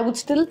I think I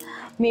would still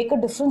make a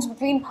difference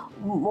between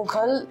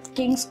Mughal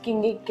kings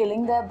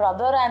killing their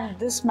brother and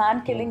this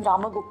man killing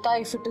Ramagupta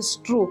if it is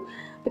true.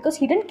 Because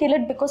he didn't kill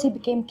it because he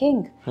became king.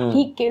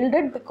 He killed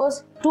it because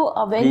to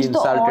avenge the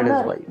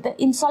honor. He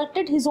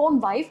insulted his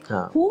own wife,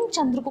 whom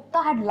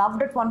Chandragupta had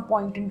loved at one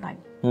point in time.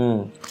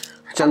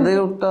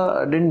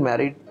 Chandragupta didn't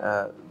marry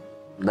her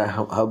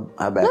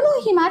back. No,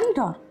 he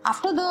married her.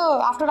 After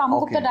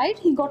Ramagupta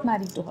died, he got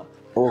married to her.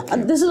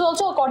 Okay. This is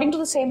also according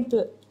to the same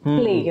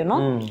play, you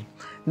know.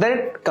 Then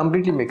it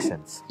completely makes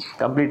sense.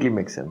 Completely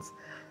makes sense.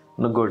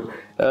 No, good.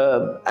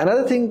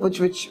 Another thing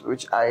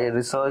which I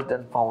researched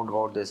and found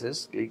about this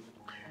is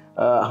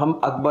हम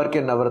अकबर के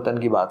नवरत्न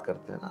की बात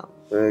करते हैं ना,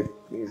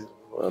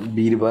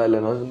 बीरबल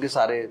है ना, उनके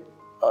सारे,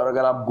 और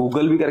अगर आप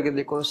गूगल भी करके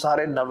देखो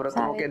सारे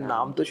नवरत्नों के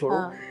नाम तो छोड़ो,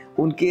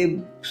 उनके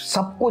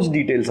सब कुछ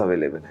डिटेल्स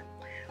अवेलेबल है.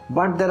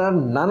 But there are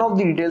none of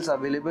the details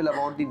available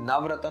about the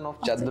Navratna of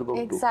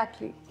Chandragupta.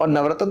 Exactly. और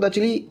नवरत्न तो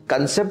एक्चुअली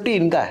कंसेप्ट ही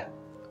इनका है.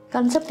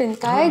 कंसेप्ट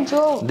इनका है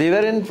जो they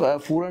were in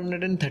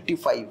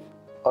 435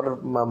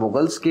 और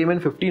Mughals came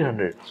in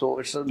 1500. So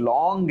it's a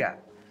long gap.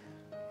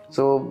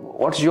 So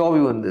what's your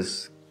view on this?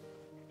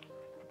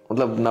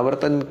 मतलब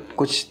नवरत्न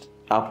कुछ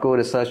आपको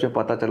रिसर्च में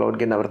पता चला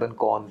उनके नवरत्न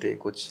कौन थे?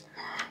 कुछ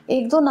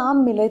एक दो नाम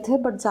मिले थे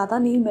बट ज्यादा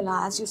नहीं मिला,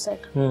 as you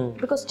said,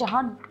 because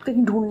जहाँ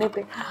कहीं ढूंढने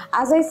पे,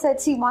 as I said,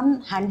 see,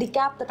 one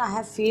handicap that I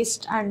have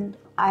faced and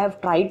I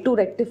have tried to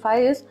rectify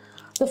is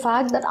the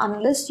fact that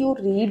unless you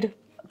read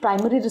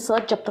primary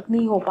research, जब तक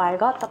नहीं हो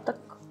पाएगा तब तक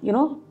you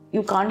know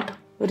you can't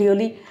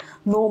really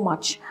know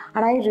much.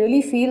 And I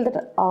really feel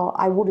that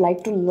I would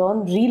like to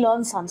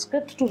relearn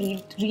Sanskrit to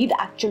read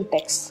actual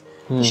texts.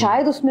 तो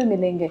शायद उसमें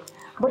मिलेंगे,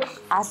 बट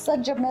एज सच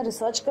जब मैं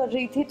रिसर्च कर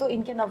रही थी तो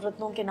इनके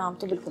नवरत्नों के नाम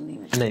तो बिल्कुल नहीं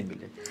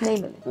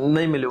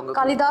मिले होंगे.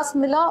 कालिदास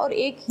मिला और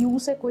एक यू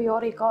से कोई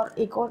और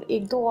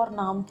एक दो और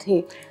नाम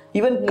थे.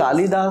 इवन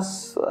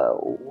कालिदास,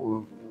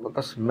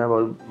 बस मैं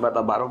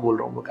बार बोल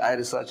रहा हूँ, आई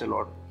रिसर्च अ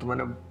लॉट, तो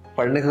मैंने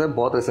पढ़ने के साथ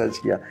बहुत रिसर्च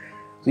किया.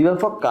 So even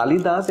for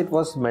Kalidaas, it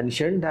was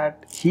mentioned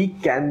that he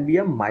can be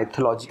a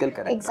mythological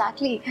character.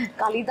 Exactly.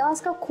 Kalidaas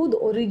का खुद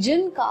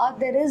origin का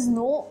there is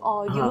no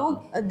you know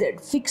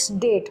fixed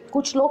date.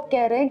 कुछ लोग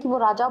कह रहे हैं कि वो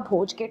राजा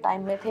भोज के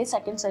टाइम में थे,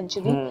 2nd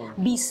century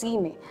BC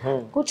में.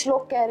 कुछ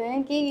लोग कह रहे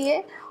हैं कि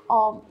ये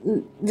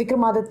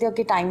विक्रमादित्य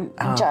के टाइम,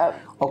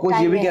 और कुछ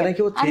ये भी कह रहे हैं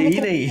कि वो थे ही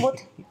नहीं.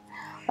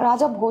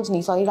 राजा भोज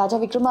नहीं, sorry, Raja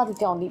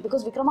Vikramaditya only,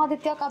 because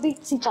Vikramaditya का भी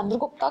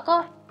चंद्रगुप्ता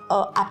का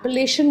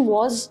appellation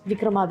was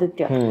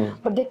Vikramaditya,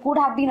 but there could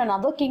have been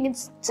another king in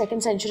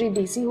 2nd century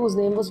BC whose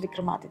name was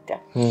Vikramaditya.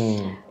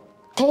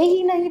 थे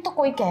ही नहीं तो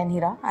कोई कह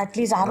नहीं रहा. At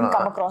least I haven't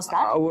come across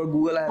that. Over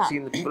Google I have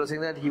seen people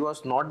saying that he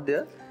was not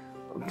there.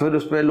 फिर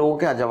उसपे लोगों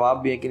के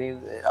जवाब भी है कि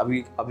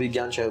नहीं,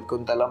 अभिज्ञान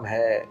शकुंतलम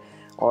है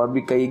और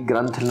भी कई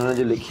ग्रंथ इन्होंने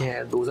जो लिखे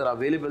हैं, those are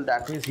available.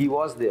 That means he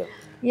was there.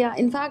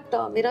 Yeah, in fact,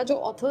 मेरा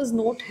जो author's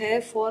note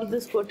है for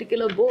this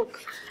particular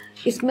book,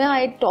 इसमें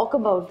I talk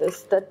about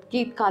this, that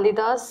कि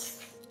Kalidas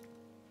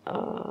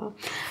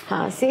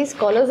say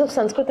scholars of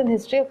Sanskrit and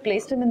history have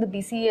placed him in the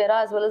BC era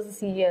as well as the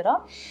CE era.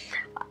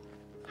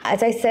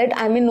 as I said,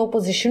 I'm in no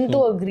position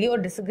to agree or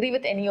disagree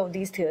with any of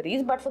these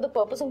theories, but for the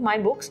purpose of my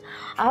books,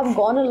 I have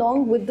gone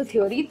along with the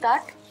theory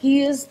that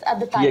he is at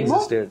the time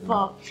of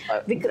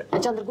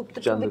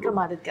Chandragupta to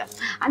Vikramaditya.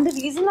 And the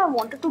reason I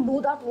wanted to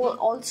do that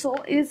also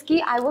is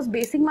that I was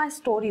basing my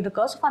story, The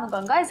Curse of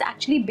Anuganga, is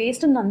actually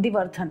based in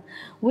Nandivardhan,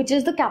 which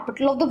is the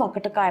capital of the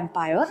Vakataka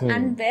Empire,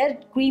 and where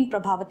Queen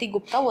Prabhavati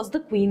Gupta was the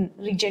queen,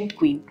 regent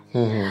queen.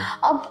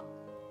 अब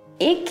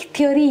एक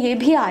theory ये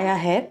भी आया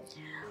है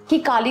कि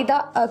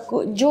कालिदास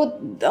जो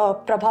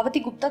प्रभावती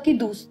गुप्ता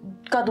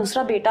का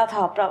दूसरा बेटा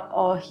था,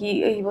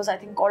 he was I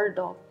think called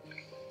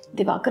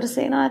Diwakar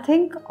सेना I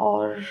think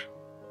और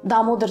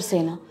दामोदर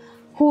सेना,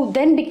 who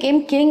then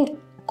became king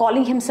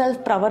calling himself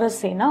प्रवर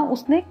सेना.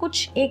 उसने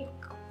कुछ एक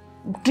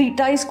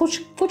treatise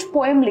कुछ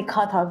poem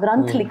लिखा था,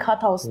 ग्रंथ लिखा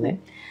था उसने,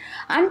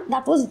 and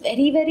that was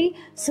very very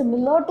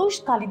similar to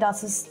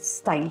Kalidaas's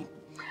style.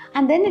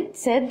 And then it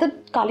said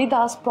that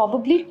Kalidaas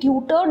probably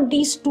tutored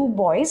these two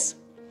boys,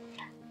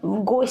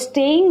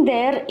 staying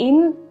there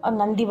in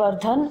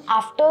Nandivardhan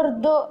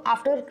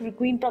after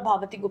Queen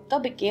Prabhavati Gupta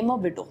became a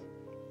widow.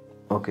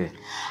 Okay.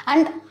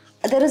 And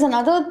there is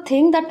another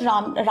thing that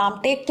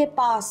Ramtek के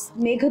पास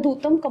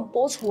Meghadutam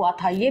compose हुआ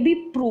था, ये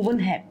भी proven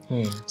है.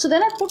 So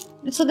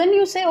then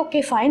you say,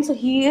 okay, fine. So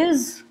he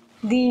is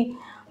the,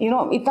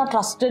 इतना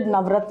trusted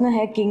Navratna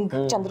है King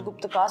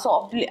Chandragupta का. So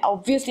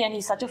obviously, and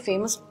he's such a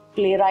famous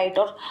playwright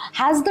or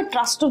has the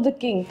trust of the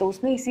king, तो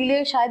उसने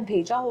इसीलिए शायद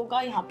भेजा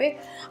होगा यहाँ पे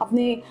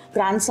अपने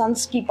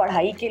grandsons की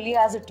पढ़ाई के लिए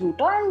as a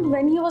tutor. And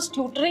when he was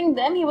tutoring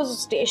them, he was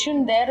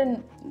stationed there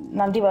in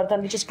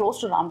Nandivardhan, which is close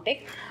to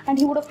Ramtek, and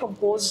he would have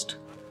composed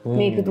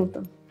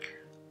Meghadutam.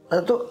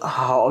 तो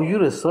how you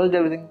researched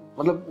everything?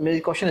 मतलब मेरी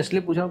क्वेश्चन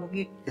इसलिए पूछा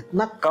क्योंकि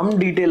इतना कम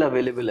डिटेल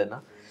अवेलेबल है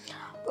ना,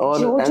 और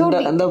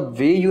and the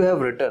way you have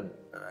written,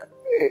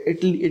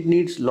 it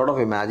needs lot of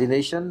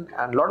imagination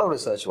and lot of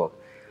research work.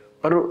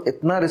 पर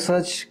इतना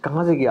रिसर्च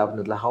कहाँ से किया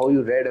आपने? मतलब how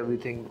you read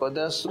everything? Because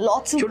there's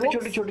lots of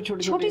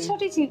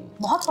छोटी चीज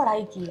बहुत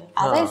पढ़ाई की है.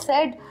 As I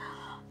said,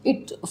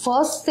 it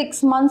first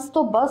 6 months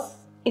तो बस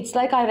it's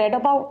like I read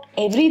about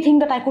everything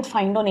that I could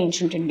find on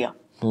ancient India.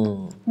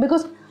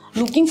 Because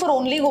looking for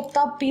only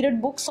Gupta period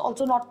books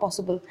also not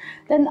possible.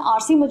 Then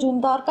R.C.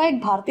 Majumdar का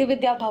एक भारतीय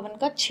विद्या भवन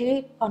का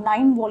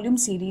 9 volume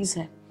series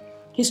है,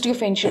 History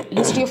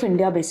of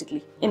India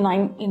basically in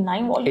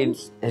 9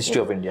 volumes.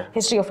 History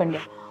of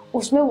India.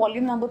 उसमें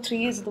volume number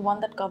 3 is the one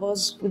that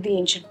covers with the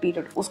ancient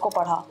period. उसको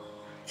पढ़ा.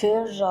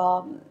 फिर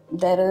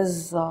there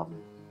is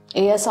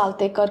A.S.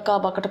 Altekar का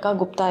बकटका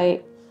Gupta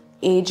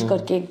as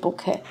करके एक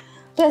बुक है.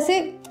 तो ऐसे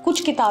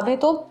कुछ किताबें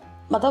तो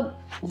मतलब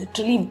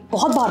literally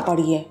बहुत बार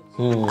पढ़ी है,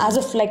 as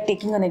if like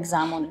taking an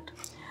exam on it.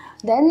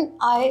 Then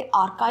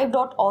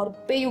archive.org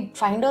पे you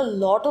find a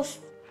lot of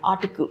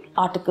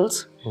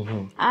articles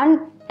and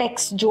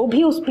text जो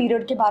भी उस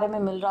period के बारे में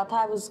मिल रहा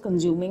था, I was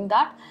consuming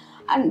that.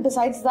 And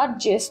besides that,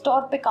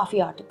 JSTOR पे काफी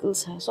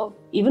articles हैं. So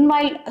even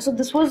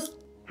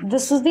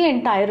this is the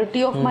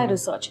entirety of my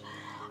research.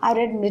 I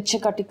read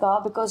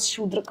Mritshakatika because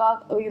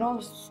Shudraka,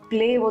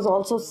 play was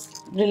also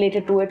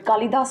related to it.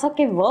 Kalidaasa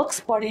के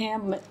works पढ़े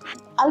हैं.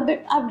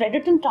 I've read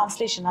it in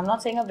translation. I'm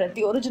not saying I've read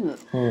the original,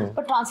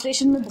 but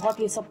translation में बहुत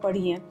ये सब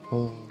पढ़ी हैं.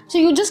 So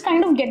you just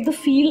kind of get the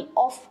feel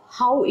of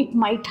how it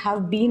might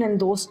have been in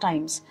those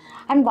times.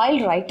 And while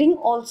writing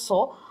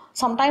also,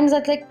 sometimes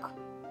I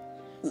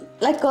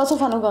like Curse of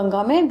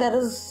Anuganga में, there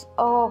is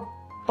a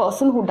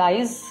person who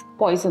dies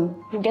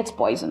who gets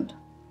poisoned.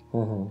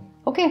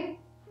 Okay.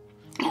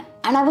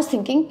 And I was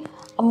thinking,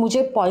 अब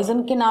मुझे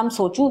poison के नाम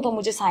सोचूं तो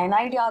मुझे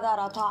cyanide याद आ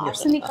रहा था,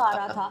 arsenic आ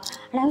रहा था,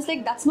 and I was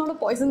like, that's not a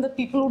poison that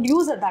people would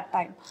use at that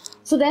time.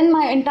 So then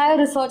my entire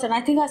research, and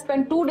I think I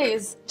spent 2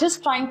 days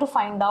just trying to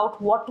find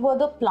out what were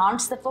the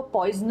plants that were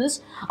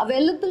poisonous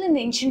available in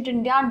ancient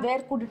India and where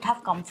could it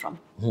have come from.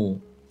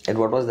 And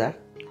what was that?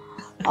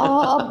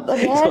 A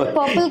rare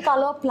purple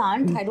color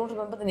plant. I don't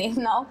remember the name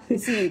now.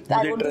 See,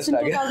 I wrote this in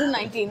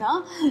 2019.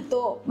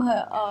 So,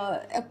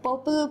 a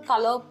purple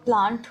color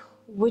plant,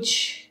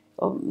 which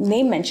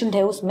name mentioned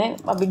है उसमें,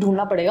 अभी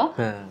ढूंढना पड़ेगा.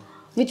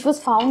 Which was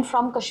found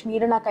from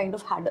Kashmir, and I kind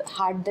of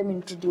had them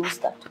introduce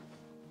that.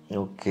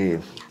 Okay.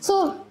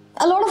 So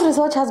a lot of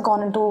research has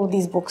gone into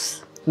these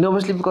books. No,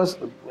 obviously because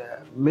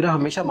मेरा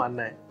हमेशा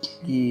मानना है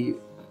कि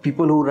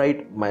people who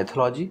write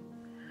mythology,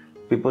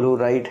 people who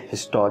write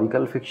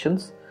historical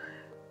fictions,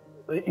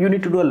 you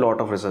need to do a lot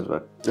of research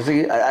work. जैसे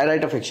कि I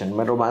write a fiction,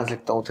 मैं romance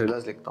लिखता हूँ,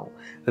 thrillers लिखता हूँ,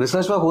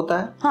 research work होता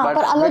है, हाँ,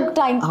 पर अलग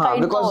time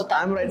because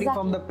I'm writing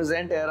from the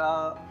present era,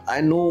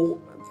 I know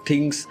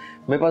things,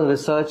 मेरे पास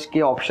research के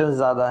options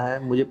ज़्यादा हैं,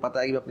 मुझे पता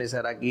है कि मैं अपने इस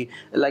era की,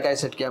 like I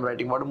said कि I'm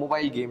writing about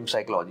mobile game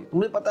psychology,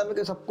 मुझे पता है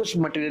कि सब कुछ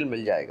material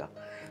मिल जाएगा.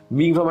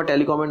 Being from a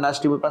telecom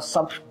industry, मेरे पास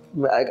सब,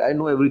 I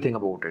know everything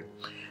about it.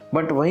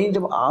 But वहीं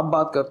जब आप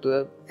बात करते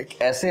हो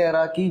एक ऐसे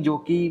era की जो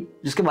कि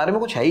जिसके बारे में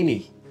कुछ है ही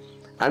नहीं,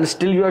 and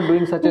still you are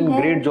doing such a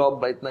great job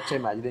by इतना अच्छा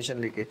imagination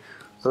लेके,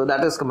 so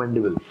that is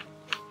commendable.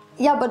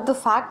 Yeah, but the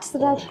facts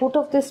that I put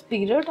of this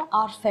period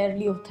are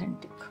fairly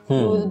authentic.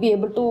 You will be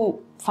able to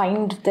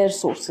find their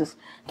sources.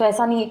 तो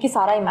ऐसा नहीं है कि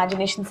सारा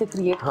imagination से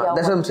create किया हुआ.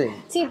 That's what I'm saying.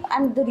 See,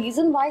 and the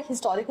reason why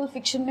historical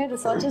fiction में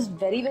research is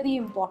very very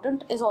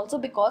important is also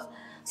because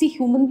see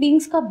human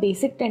beings का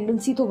basic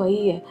tendency तो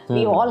वही है.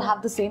 We all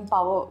have the same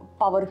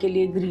power के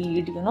लिए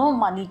greed, you know,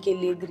 money के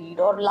लिए greed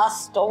or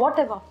lust or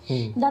whatever.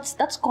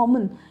 That's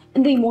common.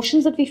 And the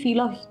emotions that we feel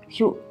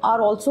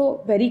are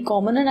also very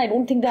common, and I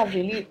don't think they have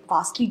really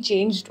vastly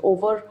changed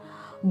over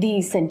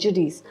the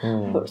centuries.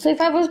 So if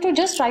I was to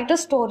just write a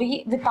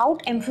story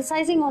without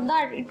emphasizing on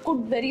that, it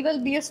could very well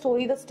be a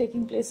story that's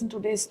taking place in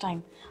today's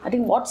time. I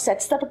think what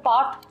sets that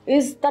apart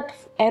is that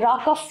era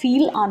ka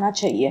feel aana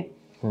chahiye.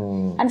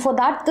 And for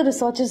that the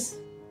research is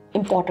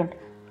important.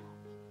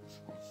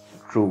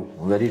 True,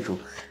 very true.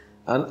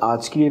 And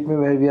आज की date में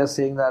where we are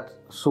saying that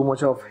so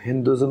much of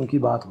Hinduism की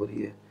बात हो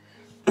रही है.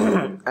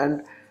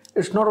 And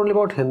it's not only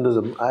about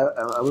Hinduism.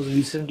 I was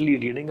recently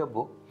reading a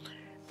book.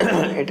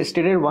 It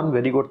stated one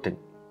very good thing.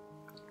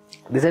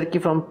 They said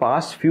कि from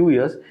past few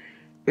years,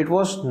 it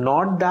was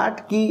not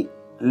that कि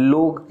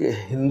लोग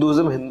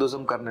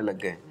Hinduism करने लग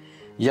गए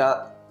या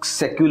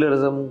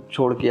सेक्युलरिज्म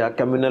छोड़ के या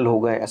कम्युनल हो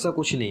गए, ऐसा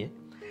कुछ नहीं है.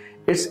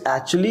 It's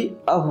actually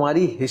अब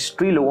हमारी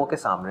हिस्ट्री लोगों के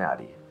सामने आ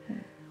रही है.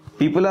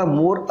 People are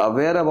more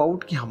aware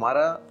about कि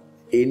हमारा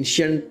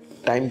ancient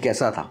time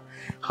कैसा था,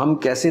 हम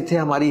कैसे थे,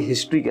 हमारी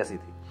हिस्ट्री कैसी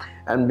थी.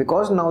 And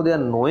because now they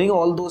are knowing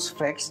all those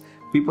facts,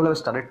 people have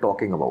started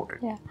talking about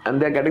it,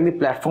 and they are getting the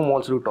platform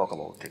also to talk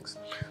about things.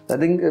 I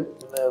think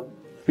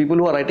people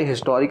who are writing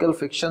historical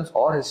fictions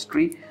or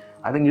history,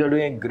 I think you are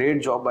doing a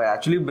great job by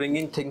actually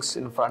bringing things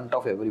in front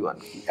of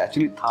everyone.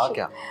 Actually, tha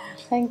kya?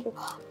 Thank you.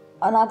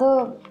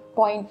 Another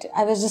point,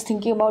 I was just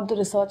thinking about the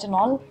research and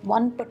all.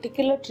 One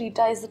particular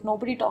treatise that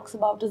nobody talks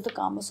about is the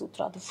Kama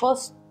Sutra. The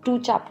first 2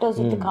 chapters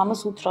of the Kama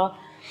Sutra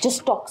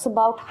just talks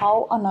about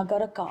how a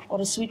Nagaraka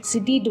or a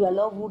city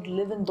dweller would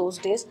live in those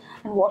days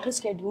and what his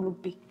schedule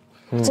would be.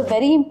 It's a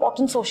very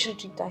important social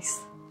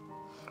treatise.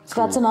 So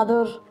that's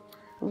another.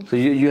 So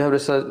you have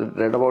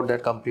read about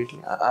that completely?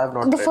 I have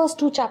not read. The first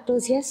 2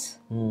 chapters, yes.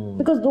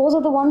 Because those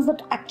are the ones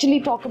that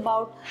actually talk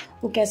about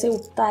वो कैसे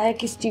उठता है,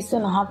 किस चीज से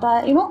नहाता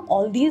है. You know,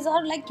 all these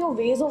are like your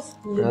ways of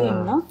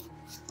living, na?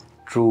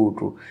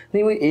 True.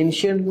 Anyway,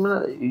 ancient,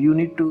 you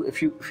need to,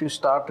 if you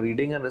start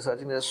reading and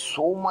researching, there's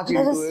so much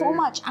into it. There's so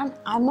much, and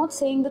I'm not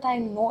saying that I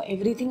know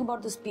everything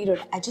about this period.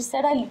 I just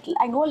said I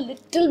know a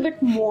little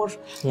bit more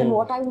than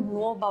what I would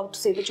know about,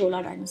 say, the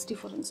Chola dynasty,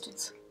 for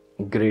instance.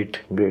 Great.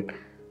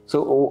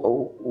 So,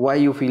 why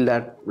you feel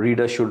that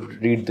readers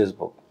should read this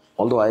book?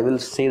 Although I will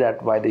say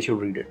that why they should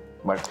read it,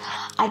 but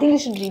I think you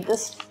should read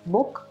this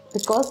book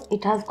because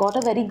it has got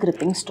a very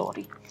gripping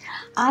story,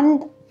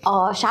 and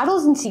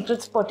Shadows and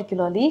Secrets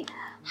particularly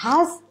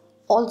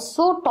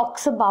also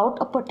talks about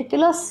a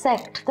particular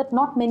sect that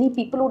not many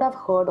people would have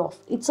heard of.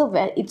 It's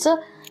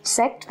a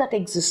sect that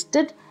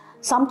existed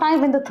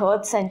sometime in the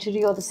 3rd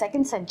century or the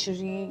 2nd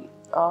century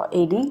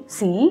AD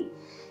CE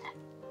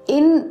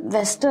in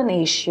Western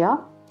Asia,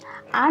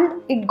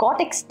 and it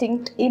got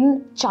extinct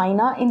in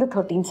China in the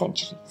 13th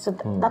century. So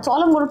that's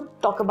all I'm going to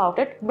talk about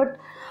it.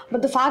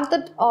 But the fact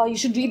that you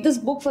should read this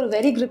book for a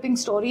very gripping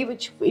story,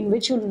 in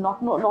which you'll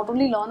not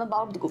only learn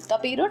about the Gupta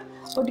period,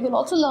 but you'll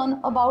also learn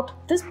about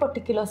this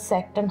particular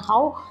sect and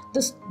how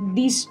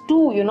these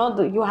two,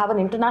 you have an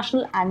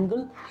international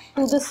angle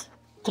to this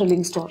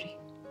thrilling story.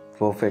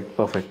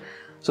 Perfect.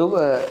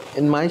 So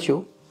in my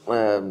show,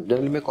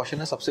 generally my question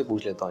है सबसे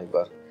पूछ लेता हूँ एक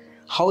बार,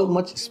 how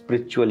much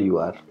spiritual you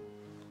are,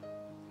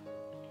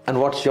 and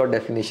what's your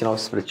definition of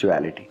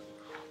spirituality?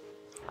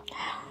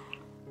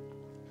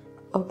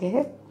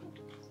 Okay.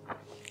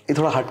 ये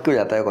थोड़ा हट के हो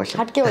जाता है क्वेश्चन.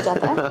 हट के हो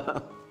जाता है.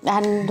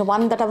 And the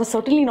one that I was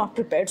certainly not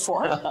prepared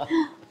for.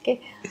 Okay.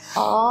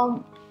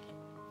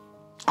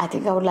 I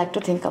think I would like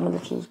to think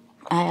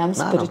I am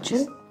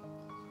spiritual.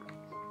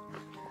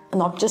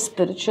 Not just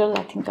spiritual,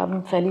 I think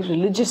I'm fairly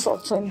religious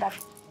also in that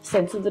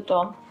sense of the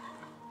term.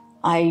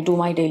 I do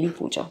my daily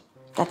puja.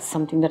 That's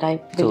something that I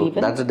believe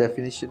in. So that's the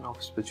definition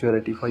of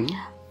spirituality for you?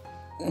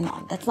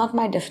 No, that's not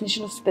my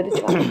definition of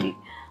spirituality.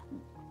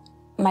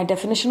 My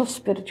definition of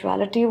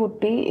spirituality would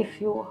be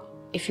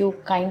if you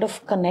kind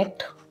of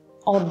connect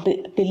or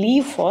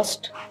believe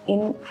first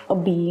in a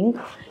being,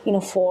 in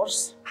a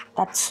force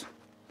that's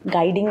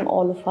guiding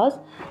all of us,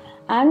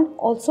 and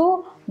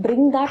also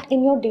bring that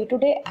in your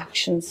day-to-day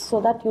actions so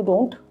that you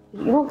don't,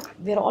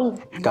 we're all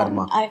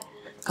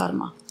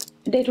karma,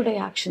 day-to-day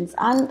actions.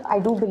 And I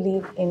do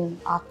believe in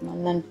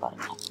Atman and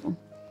Paramatman.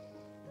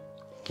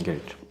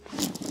 Great.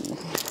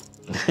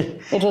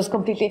 It was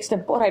completely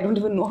extempore, I don't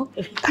even know.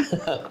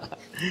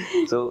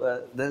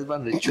 So there's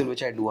one ritual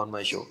which I do on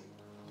my show.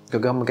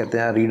 क्योंकि हम कहते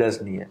हैं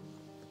readers नहीं है,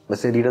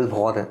 वैसे readers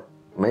बहुत हैं,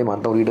 मैं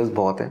मानता हूँ रीडर्स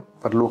बहुत हैं,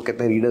 पर लोग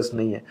कहते हैं रीडर्स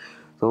नहीं है.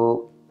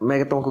 तो मैं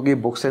कहता हूँ क्योंकि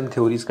बुक्स एंड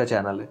थ्योरीज का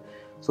चैनल है,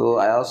 सो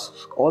I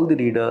ask all the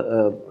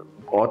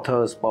reader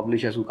authors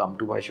publishers who come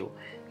to my show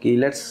कि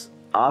let's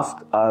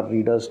ask our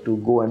readers to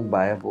go and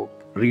bye a book,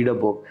 read a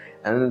book,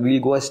 and we'll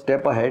go a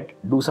step ahead,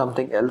 do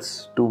something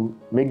else to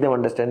make them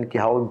understand कि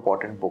how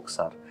important books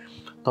are.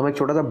 तो हम एक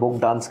छोटा सा book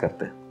dance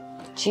करते हैं.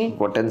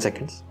 for 10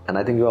 seconds. And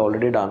I think you are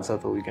already a dancer,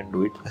 so we can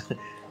do it.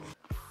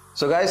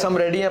 So guys, हम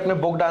ready हैं अपने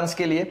book dance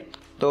के लिए.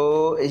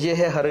 तो ये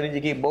है हरिणी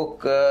जी की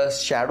बुक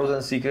शैडोज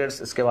एंड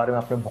सीक्रेट्स. इसके बारे में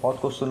आपने बहुत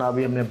कुछ सुना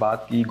भी, हमने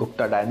बात की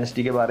गुप्ता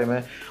डायनेस्टी के बारे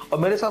में. और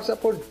मेरे हिसाब से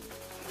आपको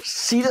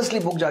सीरियसली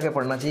बुक जाके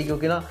पढ़ना चाहिए,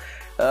 क्योंकि ना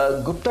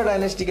गुप्ता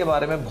डायनेस्टी के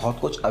बारे में बहुत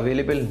कुछ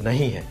अवेलेबल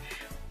नहीं है.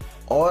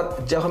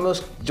 और जब हमें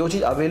उस जो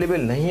चीज़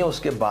अवेलेबल नहीं है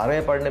उसके बारे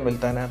में पढ़ने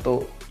मिलता है ना,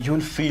 तो you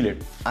will feel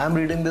it. I am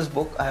reading this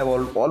book, I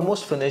have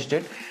almost finished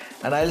it,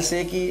 and I will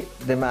say कि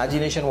the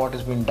imagination what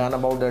is been done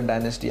about that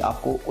dynasty,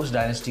 आपको उस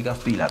डायनेस्टी का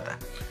फील आता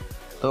है.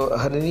 तो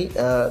हरिणी,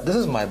 this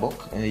is my book,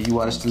 you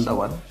are still the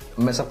one.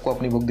 मैं सबको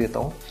अपनी बुक देता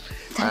हूँ,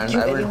 and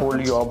I will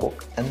hold your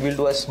book and will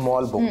do a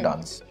small book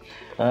dance.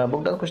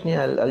 Book dance कुछ नहीं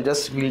है,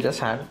 we'll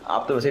just hand.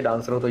 आप तो वैसे ही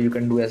डांसर हो, तो you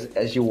can do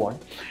as you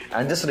want,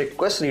 and just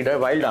request reader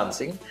while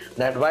dancing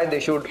that why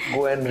they should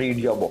go and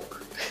read your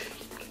book.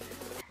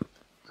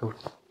 So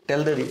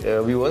tell the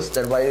viewers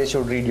that why they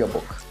should read your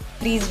book.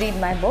 Please read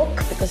my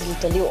book because it will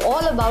tell you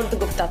all about the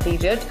Gupta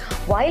period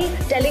while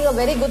telling a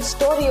very good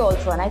story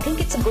also, and I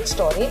think it's a good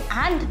story,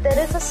 and there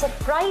is a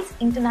surprise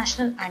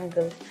international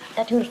angle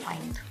that you will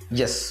find.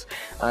 Yes,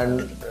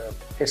 and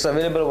it's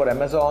available over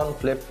Amazon,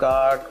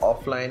 Flipkart,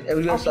 offline,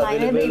 everywhere it's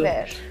available.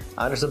 Everywhere.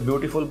 And it's a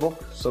beautiful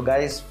book. So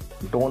guys,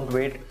 don't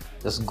wait,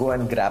 just go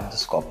and grab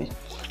this copy.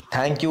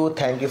 Thank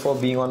you for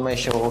being on my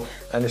show,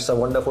 and it's a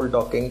wonderful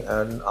talking.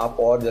 And आप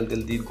और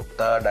जल्दी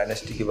Gupta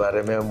dynasty के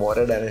बारे में,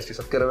 Maurya dynasty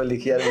सबके बारे में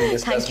लिखिए.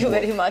 Thank you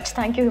very much.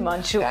 Thank you,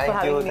 Himanshu, for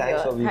having me here.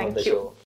 Thanks for being on the show.